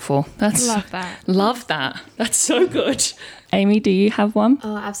beautiful. Love that. Love that. That's so good. Amy, do you have one?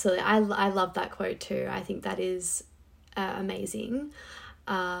 Oh, absolutely. I love that quote too. I think that is amazing.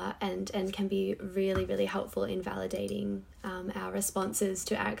 And can be really, really helpful in validating our responses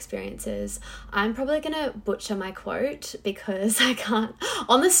to our experiences. I'm probably going to butcher my quote because I can't,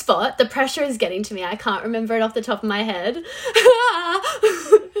 on the spot, the pressure is getting to me. I can't remember it off the top of my head.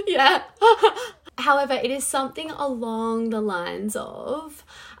 Yeah. However, it is something along the lines of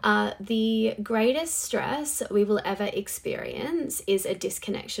the greatest stress we will ever experience is a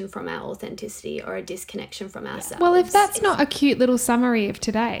disconnection from our authenticity or a disconnection from ourselves. Well, if that's not a cute little summary of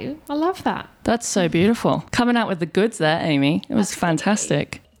today, I love that. That's so beautiful. Coming out with the goods there, Amy. It was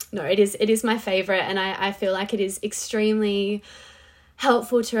fantastic. No, it is my favourite, and I feel like it is extremely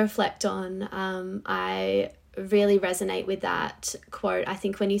helpful to reflect on. I really resonate with that quote. I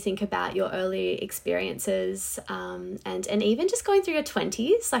think when you think about your early experiences and even just going through your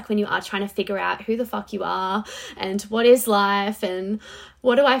 20s, like when you are trying to figure out who the fuck you are and what is life and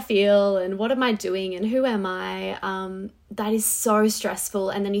what do I feel and what am I doing and who am I, that is so stressful.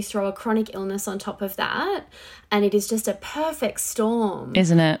 And then you throw a chronic illness on top of that and it is just a perfect storm.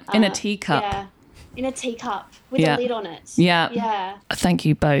 Isn't it? In a teacup. Yeah, in a teacup with a lid on it. Yeah. Thank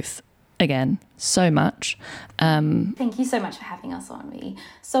you both again so much. Thank you so much for having us on. We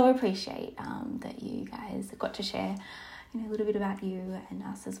so appreciate that you guys got to share a little bit about you and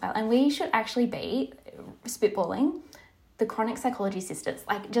us as well. And we should actually be spitballing the Chronic Psychology Sisters.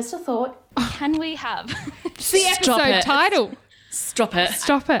 Like, just a thought. Can we have? It's the episode title. Stop it.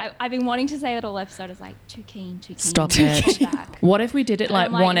 Stop it. I've been wanting to say it all episode. It's like, too keen. Stop it. Back. What if we did it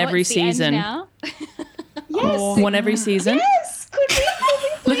like one every season? Yes. One every season? Yes. Could we?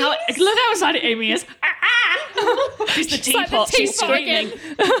 Look how excited Amy is. She's the teapot. She's screaming.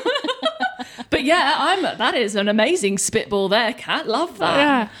 But yeah, that is an amazing spitball there, Kat. Love that.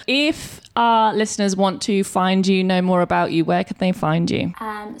 Yeah. If our listeners want to find you, know more about you, where can they find you?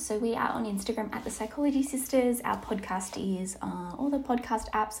 So we are on Instagram at The Psychology Sisters. Our podcast is all the podcast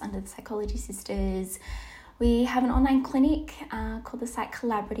apps under The Psychology Sisters. We have an online clinic called The Psych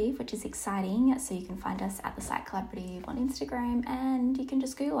Collaborative, which is exciting. So you can find us at The Psych Collaborative on Instagram, and you can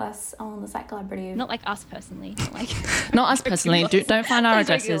just Google us on The Psych Collaborative. Not like us personally. Not us personally. Don't find our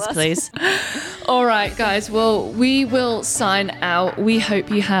addresses, please. All right, guys. Well, we will sign out. We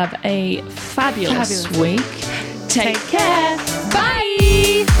hope you have a fabulous week. Take care. Bye.